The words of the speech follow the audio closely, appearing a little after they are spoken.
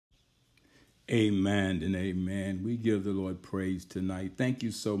Amen and amen. We give the Lord praise tonight. Thank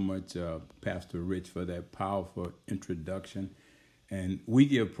you so much, Pastor Rich, for that powerful introduction. And we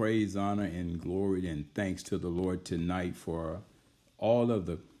give praise, honor, and glory and thanks to the Lord tonight for all of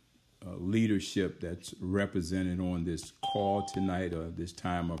the leadership that's represented on this call tonight, or this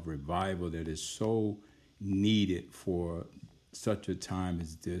time of revival that is so needed for such a time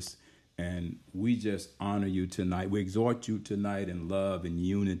as this. And we just honor you tonight. We exhort you tonight in love and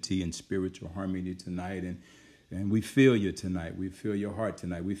unity and spiritual harmony tonight. And we feel you tonight. We feel your heart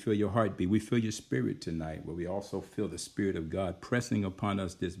tonight. We feel your heartbeat. We feel your spirit tonight. But we also feel the Spirit of God pressing upon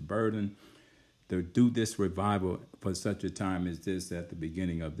us this burden to do this revival for such a time as this at the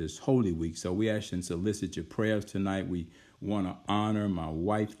beginning of this Holy Week. So we ask and solicit your prayers tonight. We want to honor my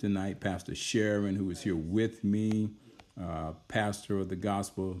wife tonight, Pastor Sharon, who is here with me. Pastor of the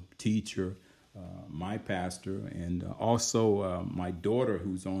gospel, teacher, my pastor, and also my daughter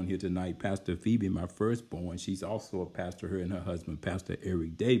who's on here tonight, Pastor Phoebe, my firstborn. She's also a pastor, her and her husband, Pastor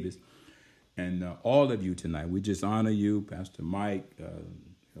Eric Davis. And all of you tonight, we just honor you, Pastor Mike,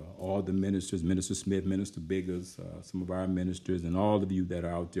 all the ministers, Minister Smith, Minister Biggers, some of our ministers, and all of you that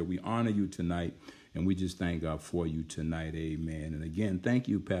are out there. We honor you tonight, and we just thank God for you tonight. Amen. And again, thank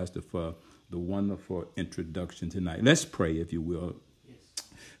you, Pastor, for the wonderful introduction tonight. Let's pray, if you will. Yes.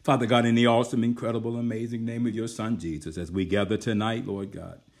 Father God, in the awesome, incredible, amazing name of your Son, Jesus, as we gather tonight, Lord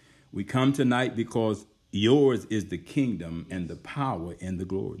God, we come tonight because yours is the kingdom and the power and the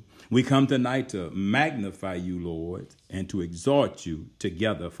glory. We come tonight to magnify you, Lord, and to exalt you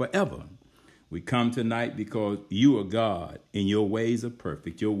together forever. We come tonight because you are God and your ways are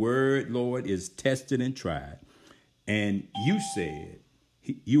perfect. Your word, Lord, is tested and tried. And you said,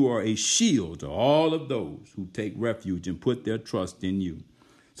 you are a shield to all of those who take refuge and put their trust in you.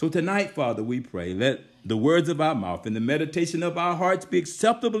 So tonight, Father, we pray, let the words of our mouth and the meditation of our hearts be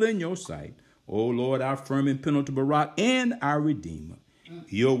acceptable in your sight. O Lord, our firm and penetrable rock and our Redeemer.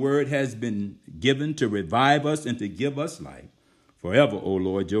 Your word has been given to revive us and to give us life. Forever, O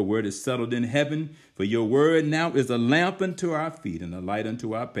Lord, your word is settled in heaven, for your word now is a lamp unto our feet and a light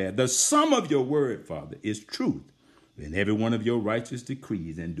unto our path. The sum of your word, Father, is truth. And every one of your righteous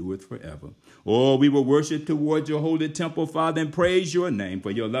decrees endureth forever. Oh, we will worship towards your holy temple, Father, and praise your name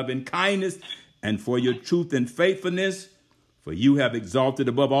for your loving kindness and for your truth and faithfulness. For you have exalted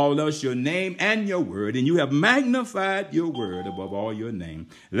above all else your name and your word, and you have magnified your word above all your name.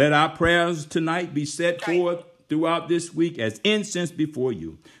 Let our prayers tonight be set forth throughout this week as incense before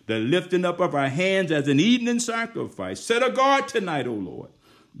you, the lifting up of our hands as an evening sacrifice. Set a guard tonight, O Lord,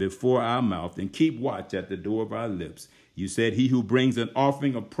 before our mouth, and keep watch at the door of our lips. You said, he who brings an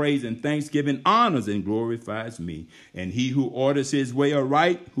offering of praise and thanksgiving honors and glorifies me. And he who orders his way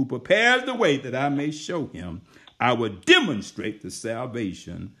aright, who prepares the way that I may show him, I will demonstrate the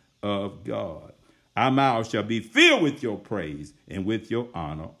salvation of God. Our mouths shall be filled with your praise and with your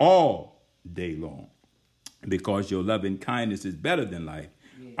honor all day long. Because your loving kindness is better than life,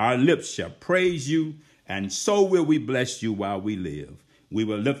 our lips shall praise you, and so will we bless you while we live. We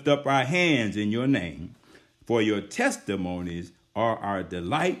will lift up our hands in your name, for your testimonies are our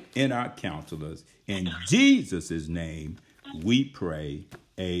delight and our counselors. In Jesus' name we pray.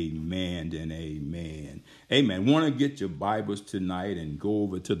 Amen and amen. Amen. Want to get your Bibles tonight and go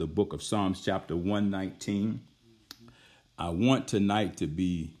over to the book of Psalms chapter 119. I want tonight to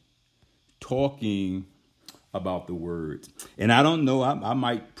be talking about the words. And I don't know, I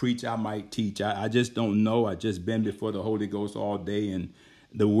might preach, I might teach. I just don't know. I just been before the Holy Ghost all day, and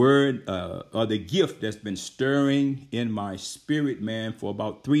the word or the gift that's been stirring in my spirit, man, for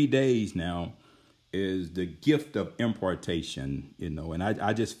about 3 days now is the gift of impartation, and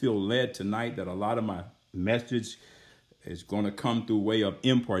I just feel led tonight that a lot of my message is going to come through way of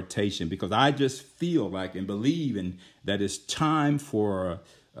impartation, because I just feel like and believe in that it's time for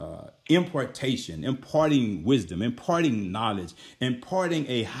impartation, imparting wisdom, imparting knowledge, imparting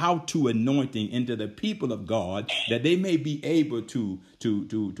a how-to anointing into the people of God, that they may be able to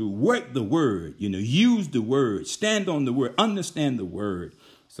work the word, use the word, stand on the word, understand the word.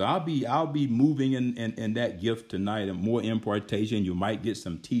 So I'll be moving in that gift tonight, and more impartation. You might get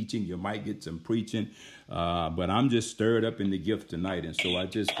some teaching, you might get some preaching, but I'm just stirred up in the gift tonight. And so I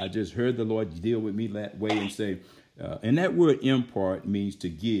just heard the Lord deal with me that way and say, and that word impart means to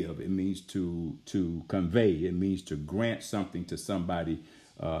give. It means to convey. It means to grant something to somebody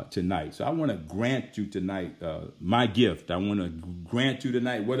tonight. So I want to grant you tonight my gift. I want to grant you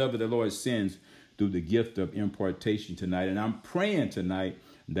tonight whatever the Lord sends through the gift of impartation tonight. And I'm praying tonight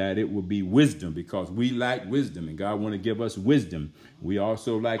that it will be wisdom, because we lack wisdom and God want to give us wisdom. We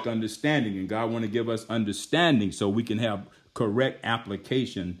also lack understanding and God want to give us understanding so we can have correct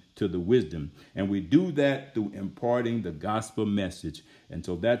application to the wisdom. And we do that through imparting the gospel message. And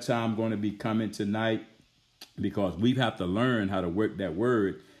so that's how I'm going to be coming tonight, because we have to learn how to work that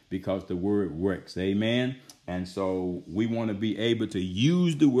word, because the word works. Amen. And so we want to be able to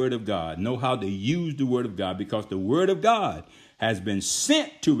use the word of God, know how to use the word of God, because the word of God has been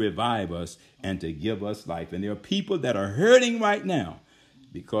sent to revive us and to give us life. And there are people that are hurting right now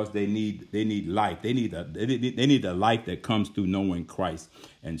because they need life. They need a life that comes through knowing Christ.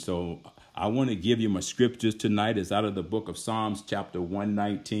 And so I want to give you my scriptures tonight. It's out of the book of Psalms, chapter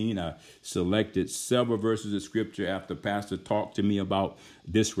 119. I selected several verses of scripture after Pastor talked to me about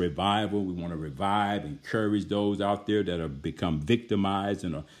this revival. We want to revive, encourage those out there that have become victimized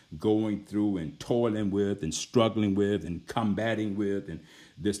and are going through and toiling with and struggling with and combating with and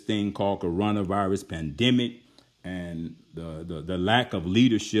this thing called coronavirus pandemic, and the lack of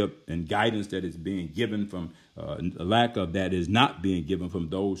leadership and guidance that is being given from the lack of that is not being given from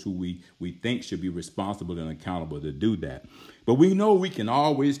those who we think should be responsible and accountable to do that. But we know we can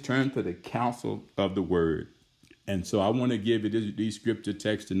always turn to the counsel of the word. And so I want to give you these scripture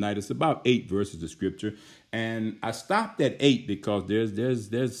texts tonight. It's about 8 verses of scripture. And I stopped at 8 because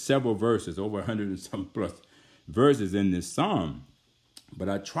there's several verses, over 100 and some plus verses in this psalm. But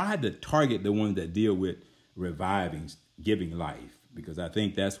I tried to target the ones that deal with reviving, giving life, because I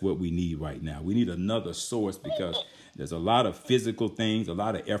think that's what we need right now. We need another source, because there's a lot of physical things, a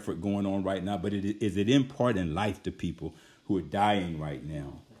lot of effort going on right now, but is it imparting life to people who are dying right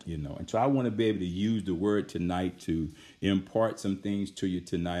now? You know, and so I want to be able to use the word tonight to impart some things to you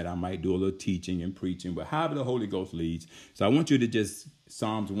tonight. I might do a little teaching and preaching, but however the Holy Ghost leads. So I want you to just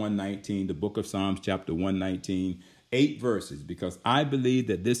Psalms 119, the book of Psalms, chapter 119, 8 verses, because I believe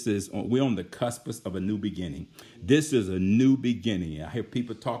that we're on the cusp of a new beginning. This is a new beginning. I hear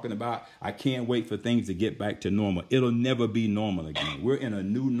people talking about, I can't wait for things to get back to normal. It'll never be normal again. We're in a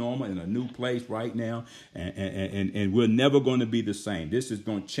new normal, in a new place right now, and we're never going to be the same. This is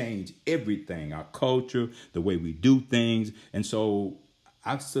going to change everything, our culture, the way we do things. And so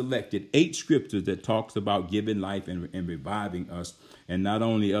I've selected 8 scriptures that talks about giving life and reviving us, and not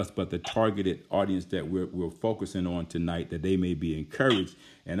only us, but the targeted audience that we're focusing on tonight, that they may be encouraged.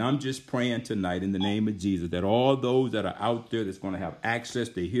 And I'm just praying tonight in the name of Jesus that all those that are out there that's going to have access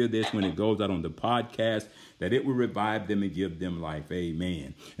to hear this when it goes out on the podcast, that it will revive them and give them life.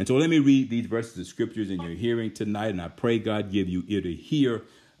 Amen. And so let me read these verses of scriptures in your hearing tonight, and I pray God give you ear to hear,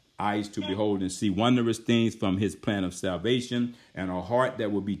 eyes to behold and see wondrous things from his plan of salvation, and a heart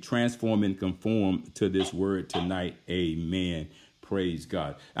that will be transformed and conformed to this word tonight. Amen. Praise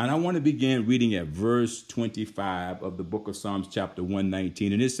God. And I want to begin reading at verse 25 of the book of Psalms, chapter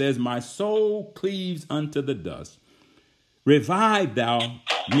 119. And it says, "My soul cleaves unto the dust. Revive thou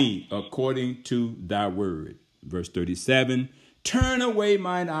me according to thy word." Verse 37, "Turn away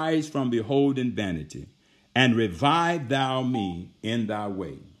mine eyes from beholding vanity, and revive thou me in thy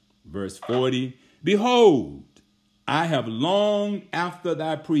way." Verse 40, "Behold, I have longed after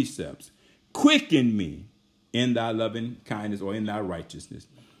thy precepts. Quicken me in thy loving kindness," or in thy righteousness.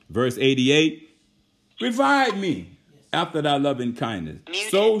 Verse 88, "Revive me after thy loving kindness.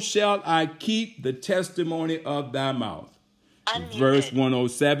 So shall I keep the testimony of thy mouth." Unmuted. Verse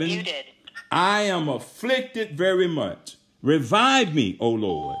 107, Muted. "I am afflicted very much. Revive me, O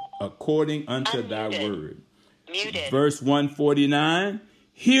Lord, according unto Unmuted. Thy word." Muted. Verse 149,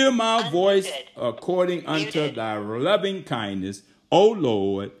 "Hear my Unmuted. Voice according unto Muted. Thy loving kindness. O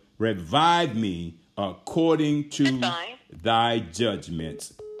Lord, revive me according to thy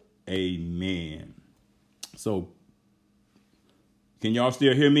judgments." Amen. So, can y'all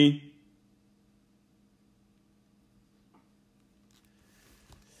still hear me?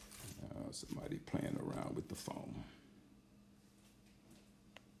 Somebody playing around with the phone.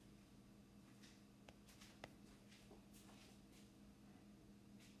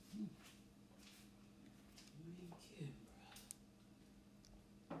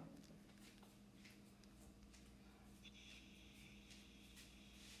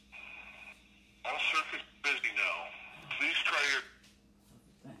 All circuits busy now. Please try your...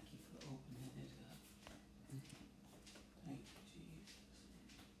 Thank you for opening it up. Thank you, Jesus.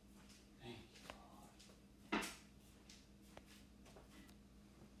 Thank you, Lord.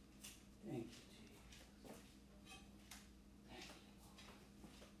 Thank you, Jesus.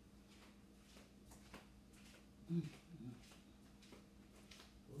 Thank you, Lord.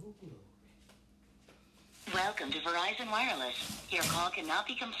 Oh, glory. Welcome to Verizon Wireless. Your call cannot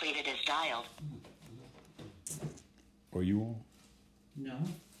be completed as dialed. Are you on? No.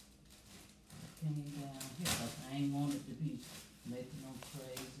 Came down here, but I ain't wanted to be making no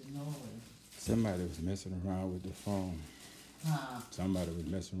crazy noise. Somebody was messing around with the phone. Somebody was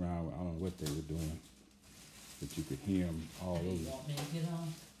messing around with, I don't know what they were doing, but you could hear them all You over. want me to get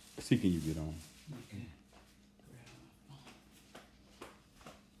on? See, can you get on? Okay.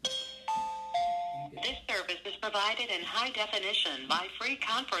 This service is provided in high definition by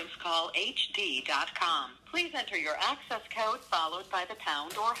freeconferencecallhd.com. Please enter your access code followed by the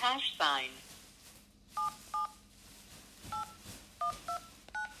pound or hash sign.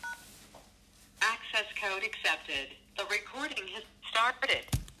 Access code accepted. The recording has started.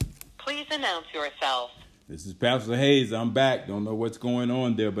 Please announce yourself. This is Pastor Hayes. I'm back. Don't know what's going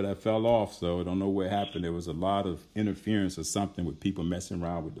on there, but I fell off, so I don't know what happened. There was a lot of interference or something with people messing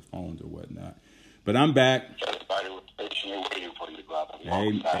around with the phones or whatnot. But I'm back. Everybody was patiently waiting for you, brother.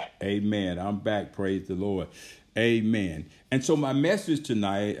 Amen. I'm back. Praise the Lord. Amen. And so my message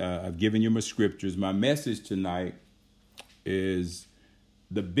tonight, I've given you my scriptures. My message tonight is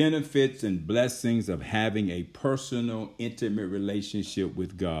the benefits and blessings of having a personal, intimate relationship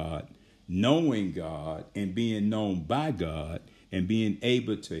with God, knowing God and being known by God and being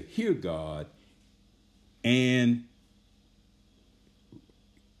able to hear God and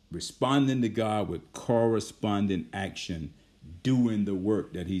responding to God with corresponding action, doing the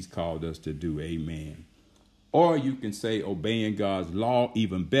work that he's called us to do. Amen. Or you can say obeying God's law,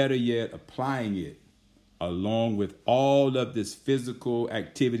 even better yet, applying it along with all of this physical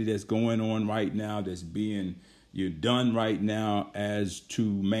activity that's going on right now, that's being done right now, as to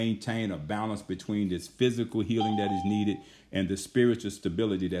maintain a balance between this physical healing that is needed and the spiritual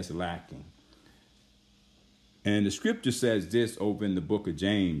stability that's lacking. And the scripture says this over in the book of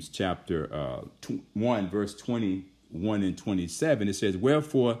James, chapter 1, verse 21 and 27. It says,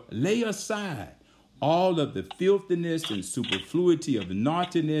 "Wherefore lay aside all of the filthiness and superfluity of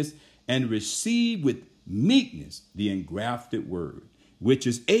naughtiness, and receive with meekness the engrafted word, which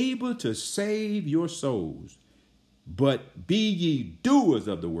is able to save your souls. But be ye doers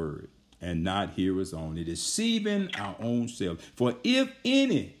of the word, and not hearers only, deceiving our own selves. For if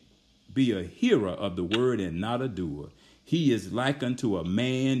any be a hearer of the word and not a doer, he is like unto a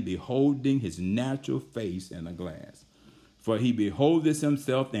man beholding his natural face in a glass. For he beholdeth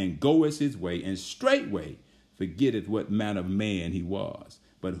himself and goeth his way, and straightway forgetteth what manner of man he was.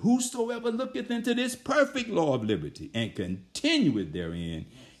 But whosoever looketh into this perfect law of liberty, and continueth therein,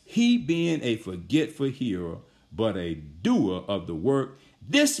 he being a forgetful hearer, but a doer of the work,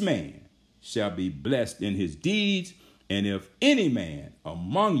 this man shall be blessed in his deeds. And if any man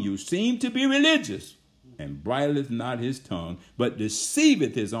among you seem to be religious, and bridleth not his tongue, but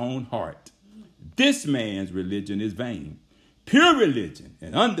deceiveth his own heart, this man's religion is vain. Pure religion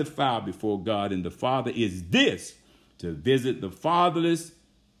and undefiled before God and the Father is this, to visit the fatherless,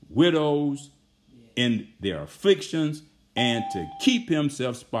 widows in their afflictions, and to keep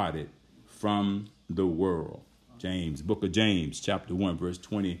himself spotted from the world." James, book of James, chapter 1, verse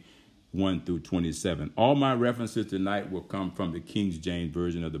 21 through 27. All my references tonight will come from the King James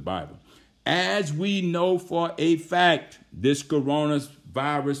Version of the Bible. As we know for a fact, this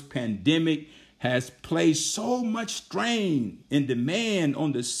coronavirus pandemic has placed so much strain and demand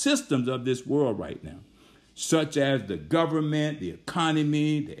on the systems of this world right now, such as the government, the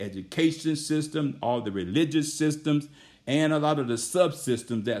economy, the education system, all the religious systems, and a lot of the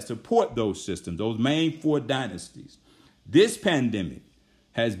subsystems that support those systems, those main four dynasties. This pandemic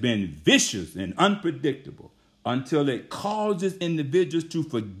has been vicious and unpredictable until it causes individuals to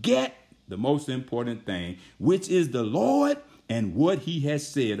forget the most important thing, which is the Lord and what he has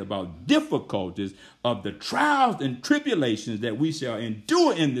said about difficulties of the trials and tribulations that we shall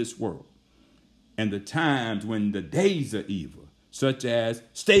endure in this world, and the times when the days are evil, such as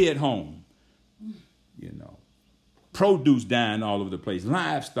stay at home, produce dying all over the place,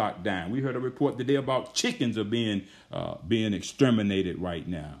 livestock dying. We heard a report today about chickens are being exterminated right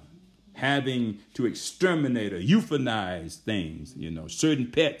now, having to exterminate or euthanize things,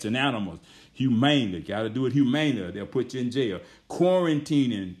 certain pets and animals humanely. Got to do it humanely. They'll put you in jail.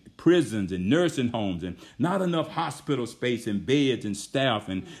 Quarantining prisons and nursing homes, and not enough hospital space and beds and staff,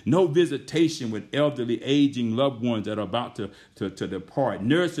 and no visitation with elderly, aging loved ones that are about to depart.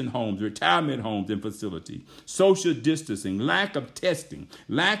 Nursing homes, retirement homes and facilities. Social distancing, lack of testing,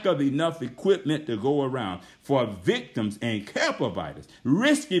 lack of enough equipment to go around for victims and care providers.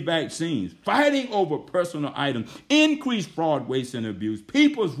 Risky vaccines, fighting over personal items, increased fraud, waste, and abuse.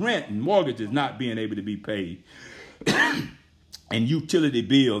 People's rent and mortgages not being able to be paid. And utility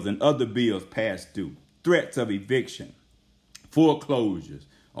bills and other bills passed due. Threats of eviction, foreclosures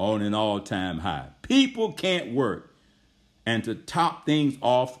on an all-time high. People can't work. And to top things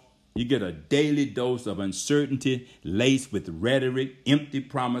off, you get a daily dose of uncertainty laced with rhetoric, empty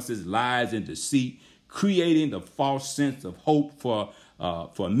promises, lies, and deceit, creating the false sense of hope for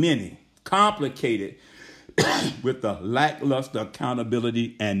many, complicated with the lackluster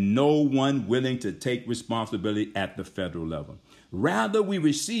accountability and no one willing to take responsibility at the federal level. Rather, we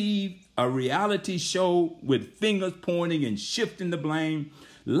receive a reality show with fingers pointing and shifting the blame,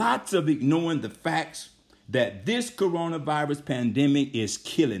 lots of ignoring the facts that this coronavirus pandemic is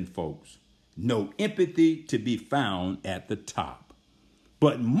killing folks. No empathy to be found at the top.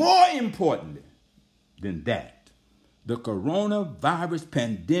 But more importantly than that, the coronavirus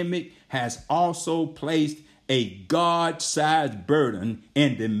pandemic has also placed a God-sized burden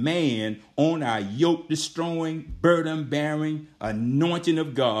and demand on our yoke-destroying, burden-bearing anointing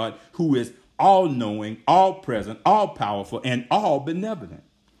of God, who is all-knowing, all-present, all-powerful, and all-benevolent.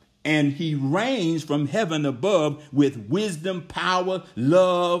 And he reigns from heaven above with wisdom, power,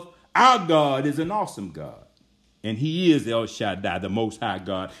 love. Our God is an awesome God. And he is El Shaddai, the Most High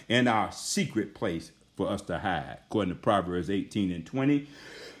God, and our secret place for us to hide. According to Proverbs 18:20,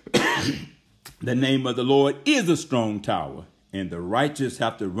 the name of the Lord is a strong tower, and the righteous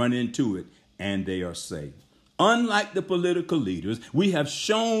have to run into it, and they are safe. Unlike the political leaders, we have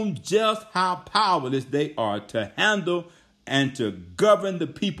shown just how powerless they are to handle and to govern the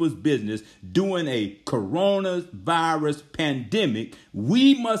people's business during a coronavirus pandemic.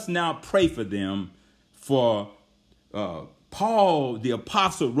 We must now pray for them. For Paul, the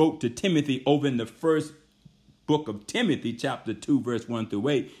apostle, wrote to Timothy over in the first book of Timothy, chapter 2, verse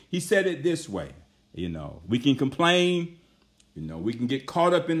 1-8. He said it this way. We can complain. We can get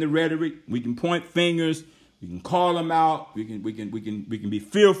caught up in the rhetoric. We can point fingers. We can call them out. We can be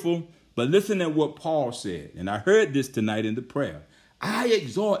fearful. But listen to what Paul said. And I heard this tonight in the prayer. I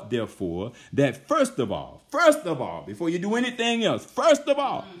exhort, therefore, that first of all, before you do anything else, first of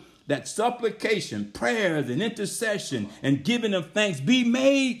all, that supplication, prayers, and intercession and giving of thanks be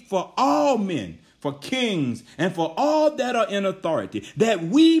made for all men, for kings, and for all that are in authority, that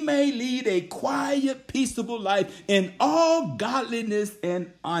we may lead a quiet, peaceable life in all godliness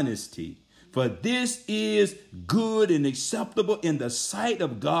and honesty. For this is good and acceptable in the sight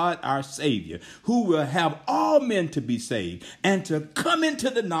of God our Savior, who will have all men to be saved and to come into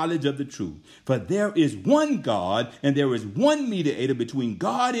the knowledge of the truth. For there is one God, and there is one mediator between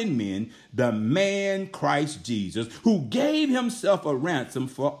God and men, the man Christ Jesus, who gave himself a ransom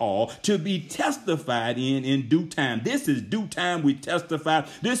for all, to be testified in due time. This is due time we testify.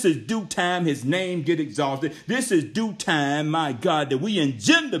 This is due time his name get exalted. This is due time, my God, that we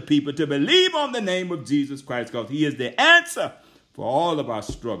engender people to believe on the name of Jesus Christ, because he is the answer for all of our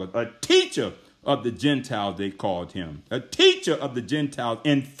struggles. A teacher of the Gentiles, they called him. A teacher of the Gentiles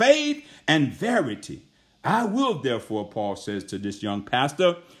in faith and verity. I will, therefore, Paul says to this young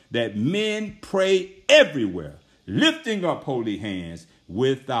pastor, that men pray everywhere, lifting up holy hands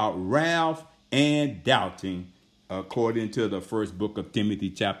without wrath and doubting, according to the first book of Timothy,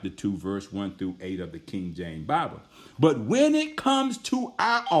 chapter 2, verse 1-8 of the King James Bible. But when it comes to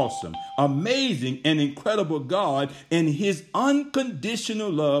our awesome, amazing, and incredible God and his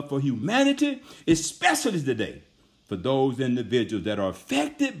unconditional love for humanity, especially today, for those individuals that are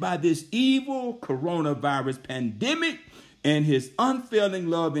affected by this evil coronavirus pandemic, and his unfailing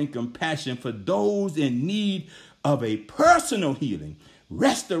love and compassion for those in need of a personal healing,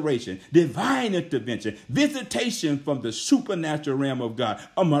 restoration, divine intervention, visitation from the supernatural realm of God,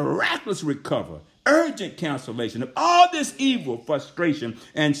 a miraculous recovery, urgent cancellation of all this evil, frustration,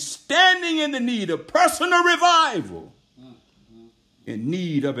 and standing in the need of personal revival, in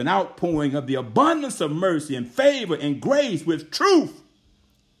need of an outpouring of the abundance of mercy and favor and grace with truth.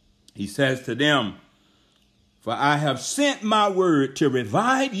 He says to them, for I have sent my word to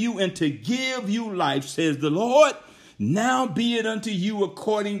revive you and to give you life, says the Lord. Now be it unto you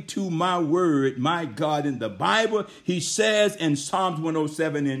according to my word, my God. In the Bible, he says in Psalms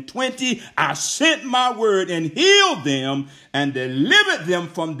 107:20, I sent my word and healed them and delivered them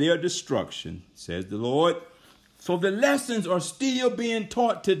from their destruction, says the Lord. So the lessons are still being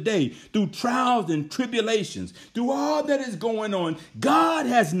taught today through trials and tribulations, through all that is going on. God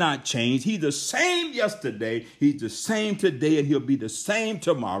has not changed. He's the same yesterday. He's the same today, and he'll be the same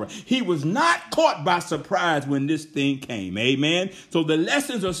tomorrow. He was not caught by surprise when this thing came. Amen. So the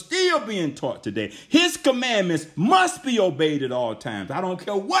lessons are still being taught today. His commandments must be obeyed at all times. I don't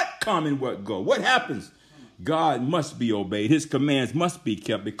care what come and what go. What happens? God must be obeyed. His commands must be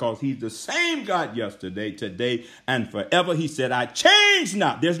kept, because he's the same God yesterday, today, and forever. He said, I change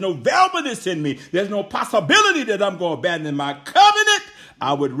not. There's no variableness in me. There's no possibility that I'm going to abandon my covenant.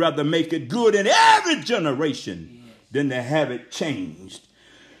 I would rather make it good in every generation than to have it changed.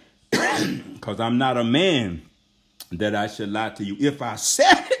 Because I'm not a man that I should lie to you. If I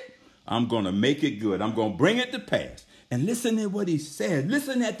said it, I'm going to make it good. I'm going to bring it to pass. And listen to what he says.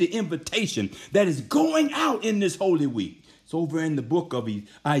 Listen at the invitation that is going out in this Holy Week. It's over in the book of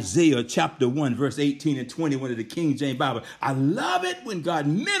Isaiah chapter 1, verse 18 and 21 of the King James Bible. I love it when God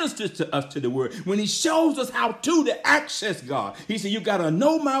ministers to us to the word, when he shows us how to access God. He said, you got to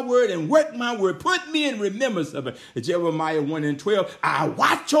know my word and work my word. Put me in remembrance of it. Jeremiah 1 and 12, I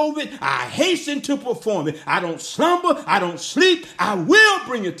watch over it. I hasten to perform it. I don't slumber. I don't sleep. I will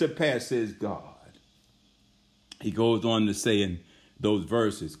bring it to pass, says God. He goes on to say in those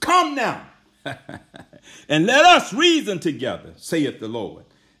verses, come now. And let us reason together, saith the Lord.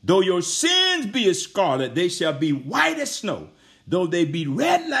 Though your sins be as scarlet, they shall be white as snow. Though they be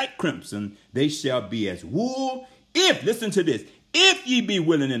red like crimson, they shall be as wool. If, listen to this, if ye be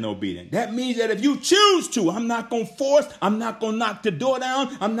willing and obedient. That means that if you choose to, I'm not going to force. I'm not going to knock the door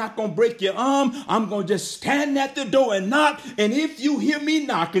down. I'm not going to break your arm. I'm going to just stand at the door and knock. And if you hear me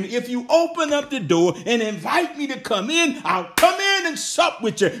knocking, if you open up the door and invite me to come in, I'll come in and sup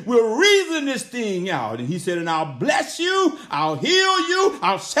with you. We'll reason this thing out. And he said, and I'll bless you. I'll heal you.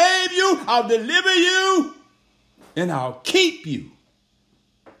 I'll save you. I'll deliver you. And I'll keep you,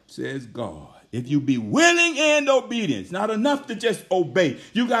 says God. If you be willing and obedient, it's not enough to just obey.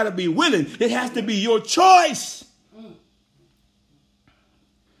 You got to be willing. It has to be your choice.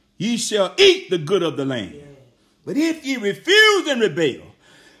 Ye shall eat the good of the land. But if ye refuse and rebel,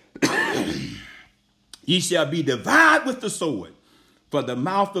 ye shall be devoured with the sword. For the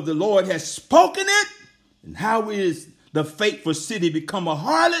mouth of the Lord has spoken it. And how is the faithful city become a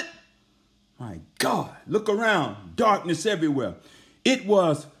harlot? My God, look around. Darkness everywhere. It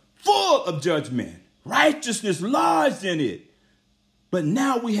was full of judgment, righteousness lodged in it. But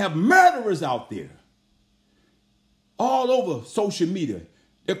now we have murderers out there all over social media.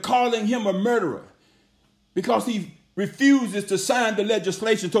 They're calling him a murderer because he refuses to sign the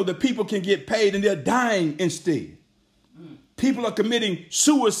legislation so that people can get paid, and they're dying instead. People are committing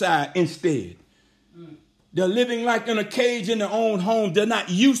suicide instead. They're living like in a cage in their own home. They're not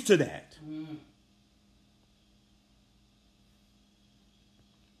used to that.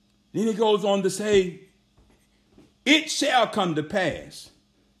 Then he goes on to say, it shall come to pass,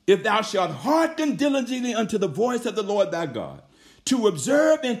 if thou shalt hearken diligently unto the voice of the Lord thy God, to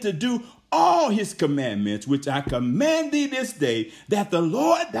observe and to do all his commandments, which I command thee this day, that the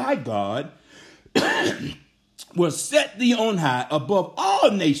Lord thy God will set thee on high above all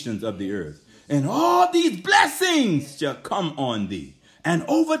nations of the earth. And all these blessings shall come on thee and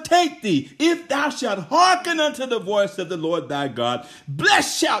overtake thee, if thou shalt hearken unto the voice of the Lord thy God.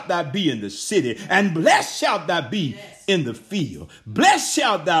 Blessed shalt thou be in the city, and blessed shalt thou be in the field. Blessed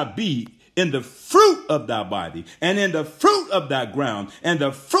shalt thou be in the fruit of thy body, and in the fruit of thy ground, and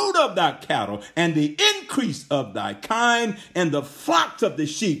the fruit of thy cattle, and the increase of thy kind, and the flocks of the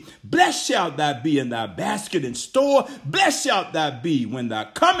sheep. Blessed shalt thou be in thy basket and store. Blessed shalt thou be when thou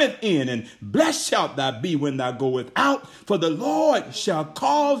comest in, and blessed shalt thou be when thou goest out. For the Lord shall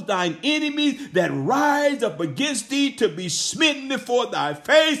cause thine enemies that rise up against thee to be smitten before thy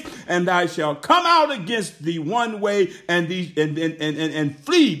face, and thou shalt come out against thee one way, and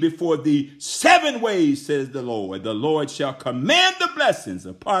flee before thee 7 ways, says the Lord. The Lord shall command the blessings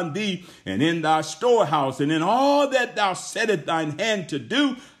upon thee, and in thy storehouse, and in all that thou settest thine hand to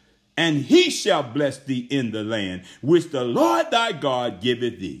do. And he shall bless thee in the land which the Lord thy God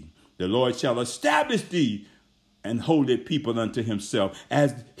giveth thee. The Lord shall establish thee and holy people unto himself,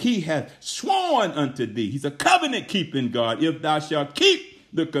 as he hath sworn unto thee. He's a covenant keeping God. If thou shalt keep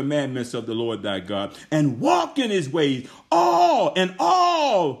the commandments of the Lord thy God, and walk in his ways,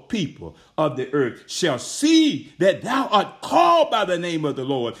 all people of the earth shall see that thou art called by the name of the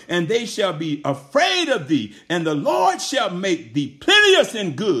Lord, and they shall be afraid of thee. And the Lord shall make thee plenteous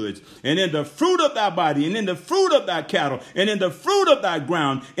in goods, and in the fruit of thy body, and in the fruit of thy cattle, and in the fruit of thy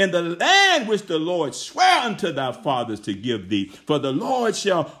ground, in the land which the Lord sware unto thy fathers to give thee. For the Lord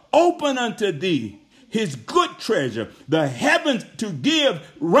shall open unto thee his good treasure, the heavens, to give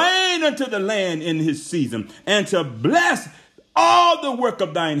rain unto the land in his season, and to bless all the work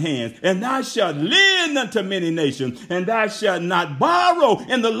of thine hands. And thou shalt lend unto many nations, and thou shalt not borrow.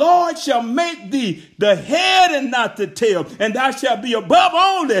 And the Lord shall make thee the head and not the tail, and thou shalt be above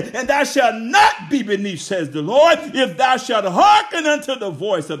only, and thou shalt not be beneath, says the Lord, if thou shalt hearken unto the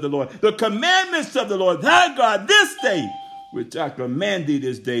voice of the Lord, the commandments of the Lord thy God this day, which I command thee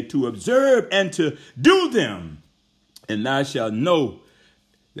this day, to observe and to do them. And thou shalt know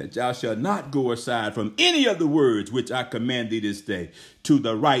that thou shalt not go aside from any of the words which I command thee this day, to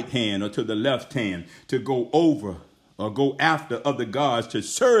the right hand or to the left hand, to go over or go after other gods to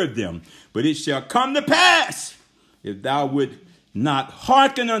serve them. But it shall come to pass, if thou would not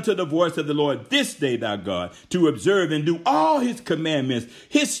hearken unto the voice of the Lord this day, thy God, to observe and do all his commandments,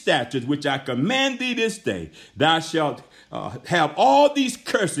 his statutes, which I command thee this day, thou shalt have all these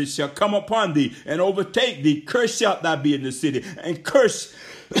curses shall come upon thee and overtake thee. Cursed shalt thou be in the city, and cursed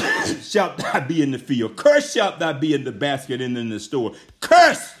shalt thou be in the field. Cursed shalt thou be in the basket and in the store.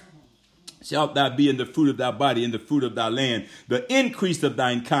 Cursed shalt thou be in the fruit of thy body, in the fruit of thy land, the increase of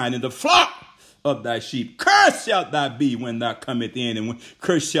thine kind, and the flock of thy sheep. Cursed shalt thou be when thou cometh in, and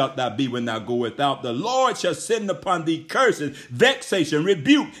cursed shalt thou be when thou goest out. The Lord shall send upon thee curses, vexation,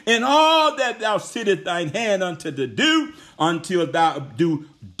 rebuke, and all that thou sittest thine hand unto to do, until thou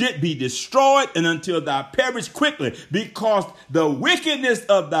did be destroyed, and until thou perish quickly, because the wickedness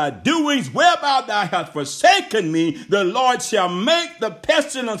of thy doings, whereby thou hast forsaken me, the Lord shall make the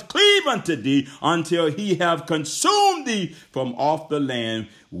pestilence cleave unto thee, until he have consumed thee from off the land,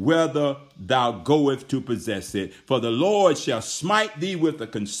 whether thou goest to possess it. For the Lord shall smite thee with a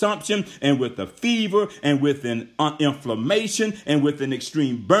consumption, and with a fever, and with an inflammation, and with an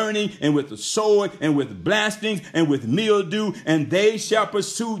extreme burning, and with a sword, and with blastings, and with mildew, and they shall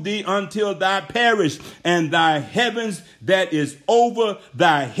pursue thee until thou perish. And thy heavens that is over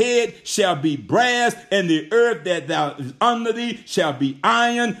thy head shall be brass, and the earth that thou is under thee shall be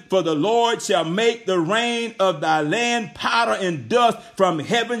iron. For the Lord shall make the rain of thy land powder and dust. From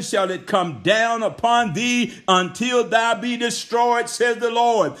heaven shall it come down upon thee until thou be destroyed, says the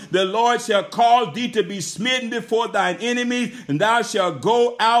Lord. The Lord shall cause thee to be smitten before thine enemies, and thou shalt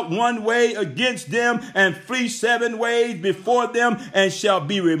go out one way against them, and flee 7 ways before them, and shall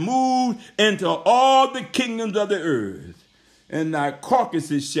be removed into all the kingdoms of the earth. And thy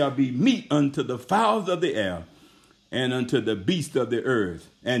carcasses shall be meat unto the fowls of the air, and unto the beasts of the earth,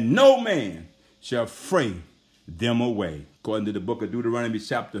 and no man shall fray them away. According to the book of Deuteronomy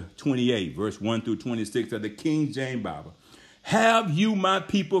chapter 28, verse 1 through 26 of the King James Bible. Have you, my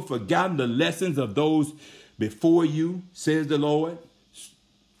people, forgotten the lessons of those before you, says the Lord?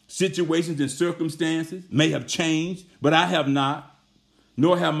 Situations and circumstances may have changed, but I have not,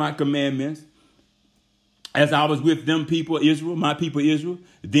 nor have my commandments. As I was with them people, Israel, my people Israel,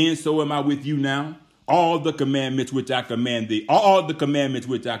 then so am I with you now. All the commandments which I command thee, all the commandments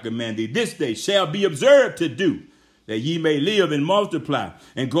which I command thee this day shall be observed to do, that ye may live and multiply,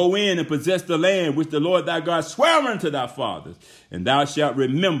 and go in and possess the land which the Lord thy God sware unto thy fathers. And thou shalt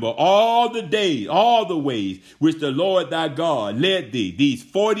remember all the days, all the ways which the Lord thy God led thee these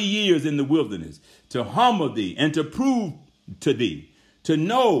 40 years in the wilderness, to humble thee and to prove to thee, to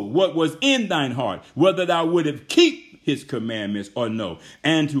know what was in thine heart, whether thou wouldest keep his commandments or no,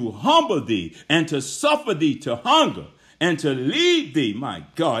 and to humble thee and to suffer thee to hunger, and to lead thee, my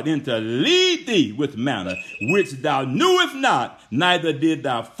God, and to lead thee with manna, which thou knewest not, neither did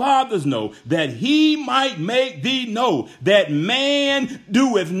thy fathers know, that he might make thee know that man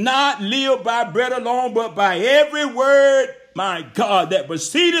doeth not live by bread alone, but by every word, my God, that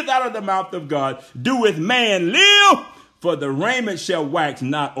proceedeth out of the mouth of God, doeth man live. For the raiment shall wax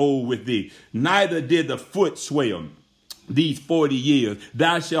not old with thee, neither did the foot swell these 40 years.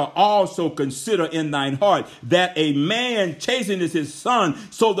 Thou shalt also consider in thine heart that a man chasteneth his son,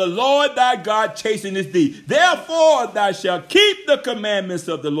 so the Lord thy God chasteneth thee. Therefore thou shalt keep the commandments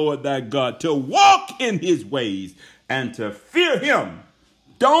of the Lord thy God, to walk in his ways and to fear him.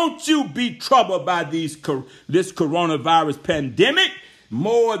 Don't you be troubled by this coronavirus pandemic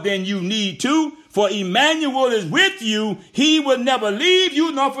more than you need to. For Emmanuel is with you. He will never leave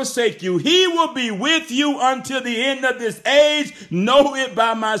you nor forsake you. He will be with you until the end of this age. Know it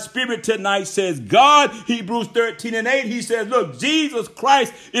by my spirit tonight, says God. Hebrews 13:8. He says, look, Jesus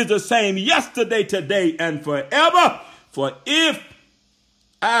Christ is the same yesterday, today, and forever. For if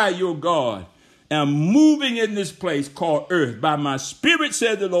I, your God, am moving in this place called earth by my spirit,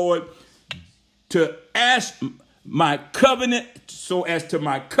 says the Lord, to ask my covenant, so as to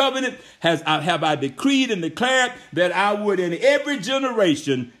my covenant have I decreed and declared that I would in every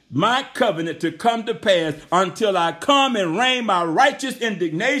generation my covenant to come to pass, until I come and rain my righteous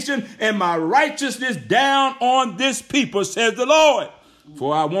indignation and my righteousness down on this people, says the Lord.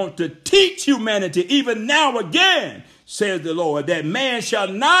 For I want to teach humanity even now again, says the Lord, that man shall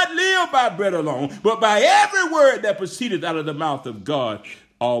not live by bread alone, but by every word that proceedeth out of the mouth of God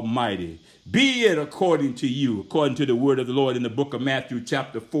Almighty. Be it according to you, according to the word of the Lord in the book of Matthew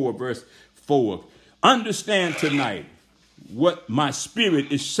chapter 4, verse 4. Understand tonight what my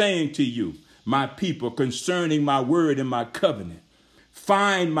spirit is saying to you, my people, concerning my word and my covenant.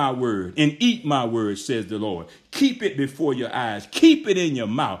 Find my word and eat my word, says the Lord. Keep it before your eyes. Keep it in your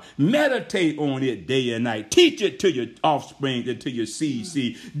mouth. Meditate on it day and night. Teach it to your offspring and to your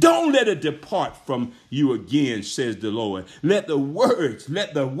seed. Don't let it depart from you again, says the Lord. Let the words,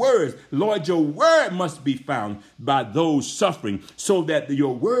 Lord, your word must be found by those suffering, so that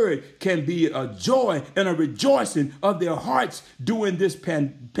your word can be a joy and a rejoicing of their hearts during this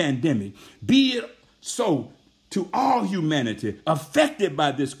pandemic. Be it so to all humanity affected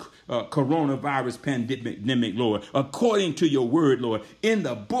by this coronavirus pandemic, Lord, according to your word, Lord. In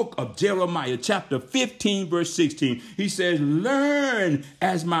the book of Jeremiah, chapter 15, verse 16, he says, learn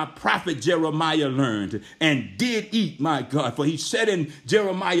as my prophet Jeremiah learned and did eat, my God. For he said in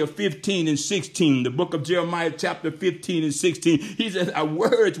Jeremiah 15 and 16, the book of Jeremiah, chapter 15 and 16, he says, our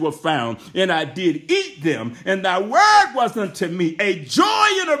words were found and I did eat them, and thy word was unto me a joy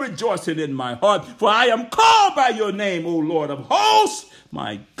and a rejoicing in my heart. For I am called by your name, O Lord of hosts.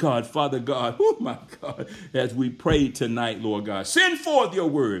 My God, Father God, oh my God, as we pray tonight, Lord God, send forth your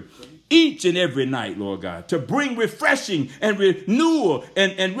word each and every night, Lord God, to bring refreshing and renewal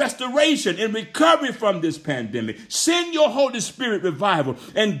and restoration and recovery from this pandemic. Send your Holy Spirit revival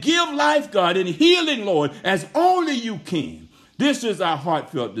and give life, God, and healing, Lord, as only you can. This is our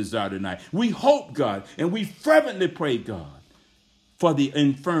heartfelt desire tonight. We hope, God, and we fervently pray, God, for the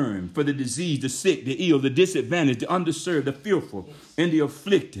infirm, for the diseased, the sick, the ill, the disadvantaged, the underserved, the fearful, and the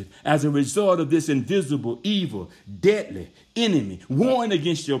afflicted, as a result of this invisible, evil, deadly enemy warring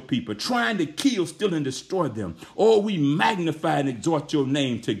against your people, trying to kill, steal, and destroy them. Oh, we magnify and exalt your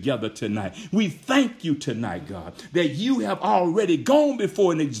name together tonight. We thank you tonight, God, that you have already gone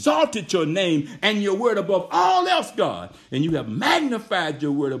before and exalted your name and your word above all else, God. And you have magnified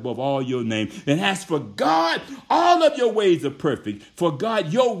your word above all your name. And as for God, all of your ways are perfect. For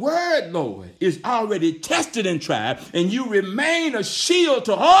God, your word, Lord, is already tested and tried, and you remain a shield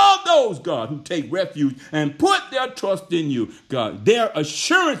to all those, God, who take refuge and put their trust in you, God. Their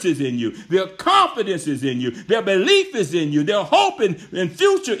assurance is in you. Their confidence is in you. Their belief is in you. Their hope and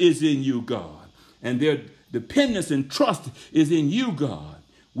future is in you, God. And their dependence and trust is in you, God,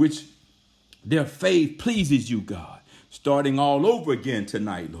 which their faith pleases you, God. Starting all over again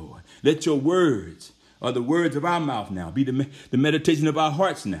tonight, Lord. Let your words, or the words of our mouth now, be the meditation of our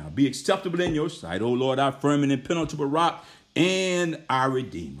hearts now, be acceptable in your sight, O Lord, our firm and impenetrable rock and our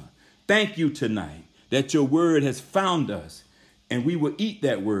Redeemer. Thank you tonight that your word has found us, and we will eat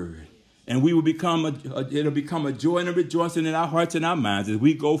that word, and we will it'll become a joy and a rejoicing in our hearts and our minds as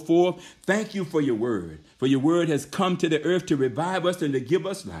we go forth. Thank you for your word has come to the earth to revive us and to give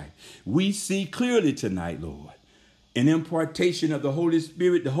us life. We see clearly tonight, Lord, an impartation of the Holy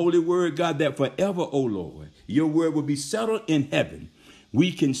Spirit, the Holy Word, God, that forever, O Lord, your word will be settled in heaven.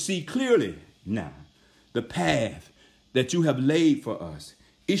 We can see clearly now the path that you have laid for us.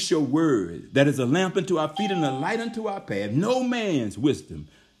 It's your word that is a lamp unto our feet and a light unto our path. No man's wisdom,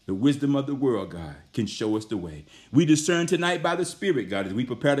 the wisdom of the world, God, can show us the way. We discern tonight by the Spirit, God, as we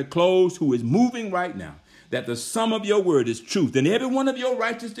prepare to close, who is moving right now, that the sum of your word is truth, and every one of your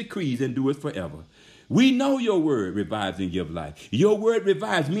righteous decrees endures forever. We know your word revives and gives life. Your word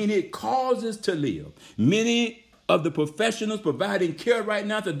revives, meaning it causes to live. Many of the professionals providing care right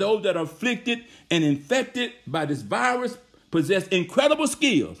now to those that are afflicted and infected by this virus possess incredible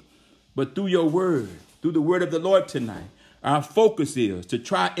skills. But through your word, through the word of the Lord tonight, our focus is to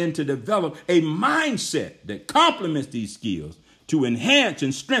try and to develop a mindset that complements these skills to enhance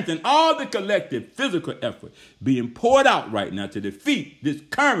and strengthen all the collective physical effort being poured out right now to defeat this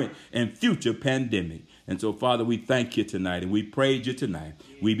current and future pandemic. And so, Father, we thank you tonight and we praise you tonight.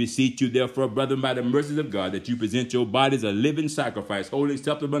 We beseech you, therefore, brethren, by the mercies of God, that you present your bodies a living sacrifice, wholly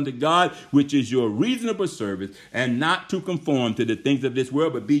acceptable unto God, which is your reasonable service, and not to conform to the things of this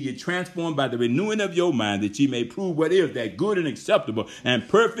world, but be ye transformed by the renewing of your mind, that ye may prove what is that good and acceptable and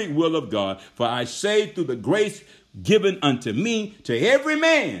perfect will of God. For I say, through the grace given unto me, to every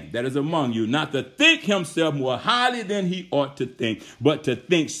man that is among you, not to think himself more highly than he ought to think, but to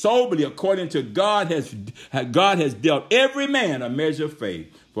think soberly according to God has dealt every man a measure of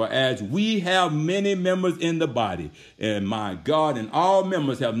faith. For as we have many members in the body, and my God, and all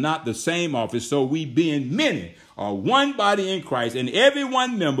members have not the same office, so we being many are one body in Christ, and every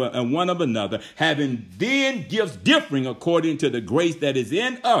one member and one of another, having then gifts differing according to the grace that is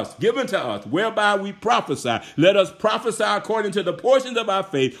in us, given to us, whereby we prophesy. Let us prophesy according to the portions of our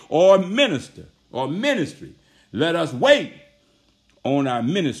faith, or ministry. Let us wait on our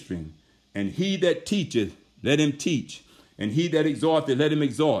ministering. And he that teacheth, let him teach. And he that exhorteth, let him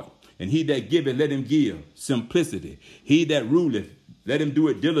exhort. And he that giveth, let him give. Simplicity. He that ruleth, Let him do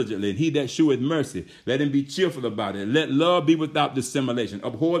it diligently, and he that sheweth mercy, let him be cheerful about it. Let love be without dissimulation.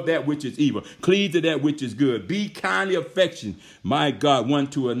 Abhor that which is evil. Cleave to that which is good. Be kindly affectioned, my God, one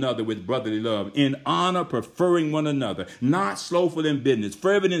to another with brotherly love. In honor, preferring one another. Not slothful in business.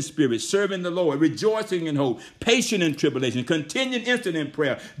 Fervent in spirit. Serving the Lord. Rejoicing in hope. Patient in tribulation. Continuing instant in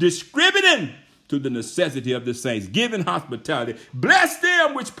prayer. Distributing to the necessity of the saints, giving hospitality. Bless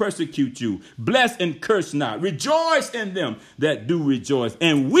them which persecute you. Bless and curse not. Rejoice in them that do rejoice,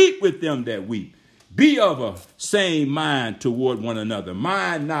 and weep with them that weep. Be of a same mind toward one another.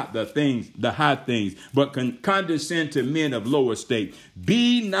 Mind not the high things, but condescend to men of low estate.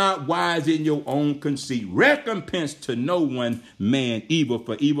 Be not wise in your own conceit. Recompense to no one man evil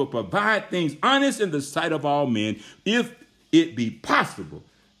for evil. Provide things honest in the sight of all men, if it be possible,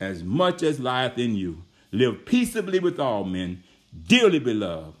 as much as lieth in you. Live peaceably with all men, dearly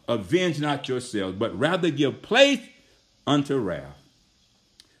beloved. Avenge not yourselves, but rather give place unto wrath.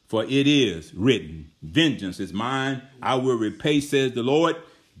 For it is written, vengeance is mine, I will repay, says the Lord.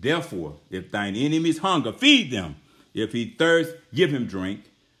 Therefore, if thine enemies hunger, feed them. If he thirst, give him drink.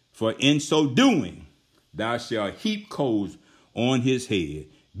 For in so doing, thou shalt heap coals on his head.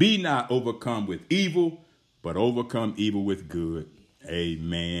 Be not overcome with evil, but overcome evil with good.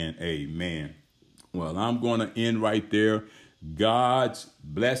 Amen. Amen. Well, I'm going to end right there. God's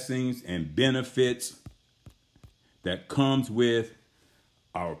blessings and benefits that comes with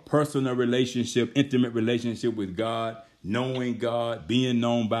our personal relationship, intimate relationship with God, knowing God, being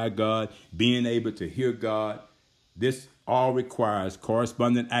known by God, being able to hear God. This all requires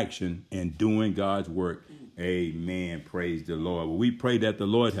corresponding action and doing God's work. Amen. Praise the Lord. Well, we pray that the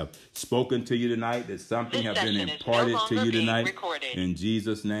Lord have spoken to you tonight, that something has been imparted to you tonight. In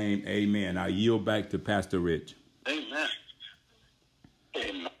Jesus' name, amen. I yield back to Pastor Rich. Amen.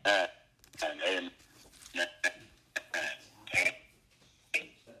 Amen. And amen.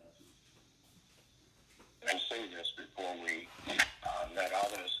 I say this before we let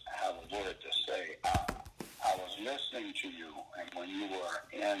others have a word to say. I was listening to you, and when you were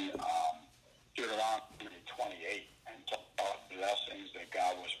in Deuteronomy 28 and talked about blessings that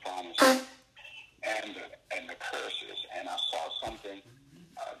God was promising and the curses, and I saw something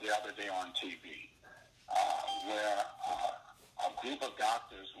the other day on TV where a group of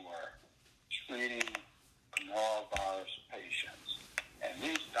doctors were treating coronavirus patients, and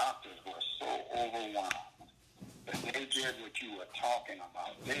these doctors were so overwhelmed that they did what you were talking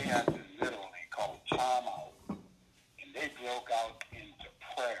about. They had to literally call time out, and they broke out into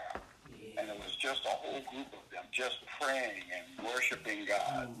prayer. And it was just a whole group of them just praying and worshiping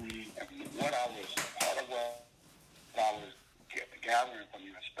God. And part of what I was gathering from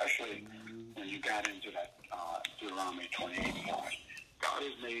you, especially when you got into that Deuteronomy 28 part, God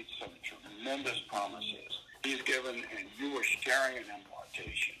has made some tremendous promises. He's given, and you were sharing an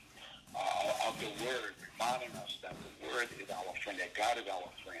impartation of the word, reminding us that the word is our friend, that God is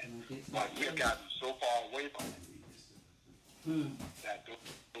our friend. But we've gotten so far away from it that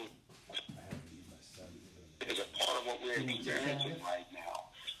is a part of what we're experiencing right now.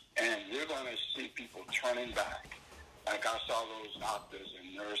 And we're going to see people turning back. Like I saw those doctors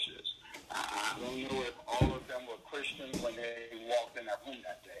and nurses. I don't know if all of them were Christians when they walked in that room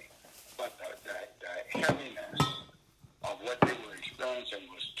that day. But the heaviness of what they were experiencing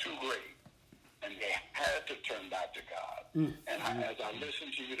was too great. And they had to turn back to God. And as I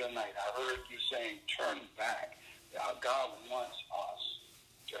listened to you tonight, I heard you saying, turn back. God wants us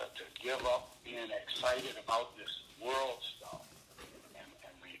to give up being excited about this world stuff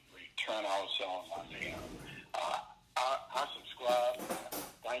and we turn ourselves unto him. I subscribe.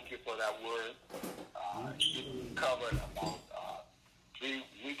 Thank you for that word. You covered about 3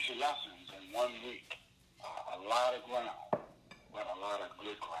 weeks of lessons in 1 week. A lot of ground, but a lot of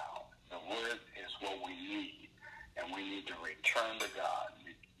good ground. The word is what we need, and we need to return to God,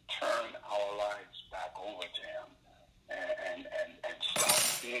 turn our lives back over to him, and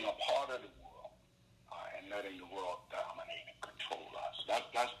stop being a part of the world and letting the world dominate and control us.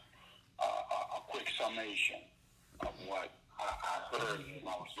 That's a quick summation of what I heard when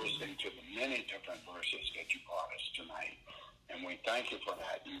I was listening to the many different verses that you brought us tonight. And we thank you for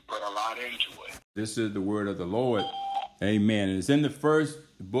that. You put a lot into it. This is the word of the Lord. Amen. And it's in the first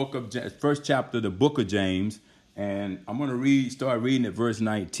chapter of the book of James. And I'm going to start reading at verse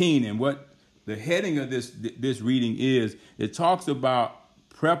 19. And what the heading of this reading is, it talks about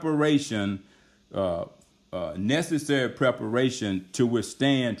preparation, necessary preparation to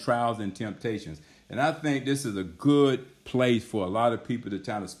withstand trials and temptations. And I think this is a good place for a lot of people to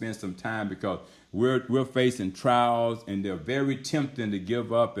try to spend some time, because we're facing trials and they're very tempting to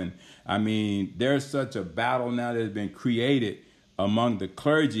give up. And I mean, there's such a battle now that has been created among the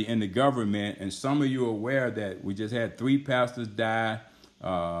clergy and the government. And some of you are aware that we just had 3 pastors die.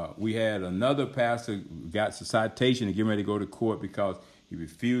 We had another pastor got a citation and getting ready to go to court because he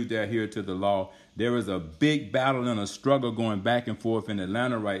refused to adhere to the law. There is a big battle and a struggle going back and forth in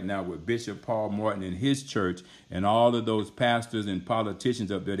Atlanta right now with Bishop Paul Morton and his church and all of those pastors and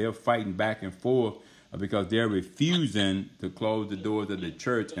politicians up there. They're fighting back and forth because they're refusing to close the doors of the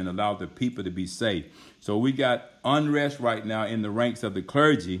church and allow the people to be safe. So we got unrest right now in the ranks of the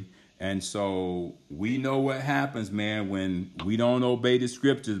clergy. And so we know what happens, man, when we don't obey the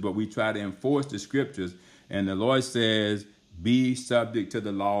scriptures, but we try to enforce the scriptures. And the Lord says, be subject to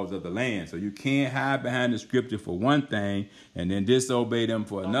the laws of the land. So you can't hide behind the scripture for one thing and then disobey them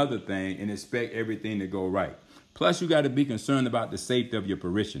for another thing and expect everything to go right. Plus, you got to be concerned about the safety of your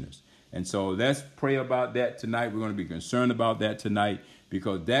parishioners. And so let's pray about that tonight. We're going to be concerned about that tonight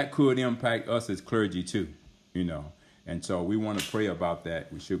because that could impact us as clergy too, you know. And so we want to pray about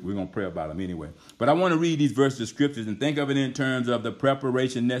that. We're going to pray about them anyway. But I want to read these verses of scriptures and think of it in terms of the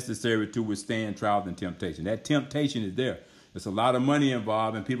preparation necessary to withstand trials and temptation. That temptation is there. There's a lot of money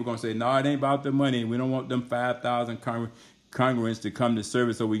involved, and people are going to say, no, it ain't about the money. We don't want them 5,000 congregants to come to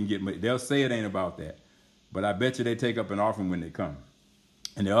service so we can get money. They'll say it ain't about that. But I bet you they take up an offering when they come.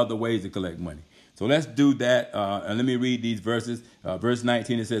 And there are other ways to collect money. So let's do that. And let me read these verses. Verse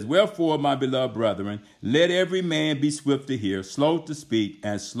 19, it says, wherefore, my beloved brethren, let every man be swift to hear, slow to speak,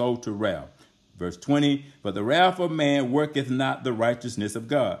 and slow to wrath. Verse 20, but the wrath of man worketh not the righteousness of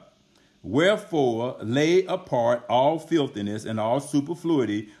God. Wherefore, lay apart all filthiness and all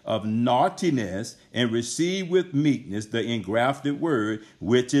superfluity of naughtiness, and receive with meekness the engrafted word,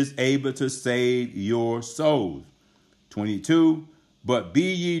 which is able to save your souls. 22, but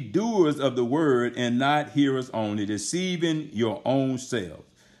be ye doers of the word, and not hearers only, deceiving your own selves.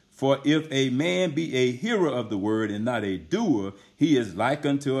 For if a man be a hearer of the word and not a doer, he is like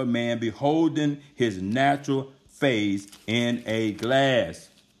unto a man beholding his natural face in a glass.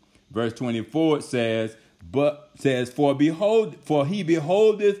 Verse 24 says, for he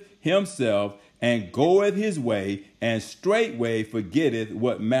beholdeth himself and goeth his way, and straightway forgetteth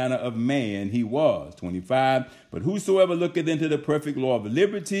what manner of man he was. 25, but whosoever looketh into the perfect law of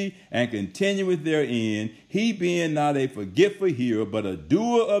liberty and continueth therein, he being not a forgetful hearer, but a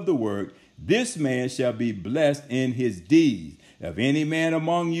doer of the work, this man shall be blessed in his deeds. If any man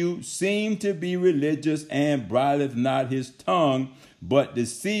among you seem to be religious and bridleth not his tongue, but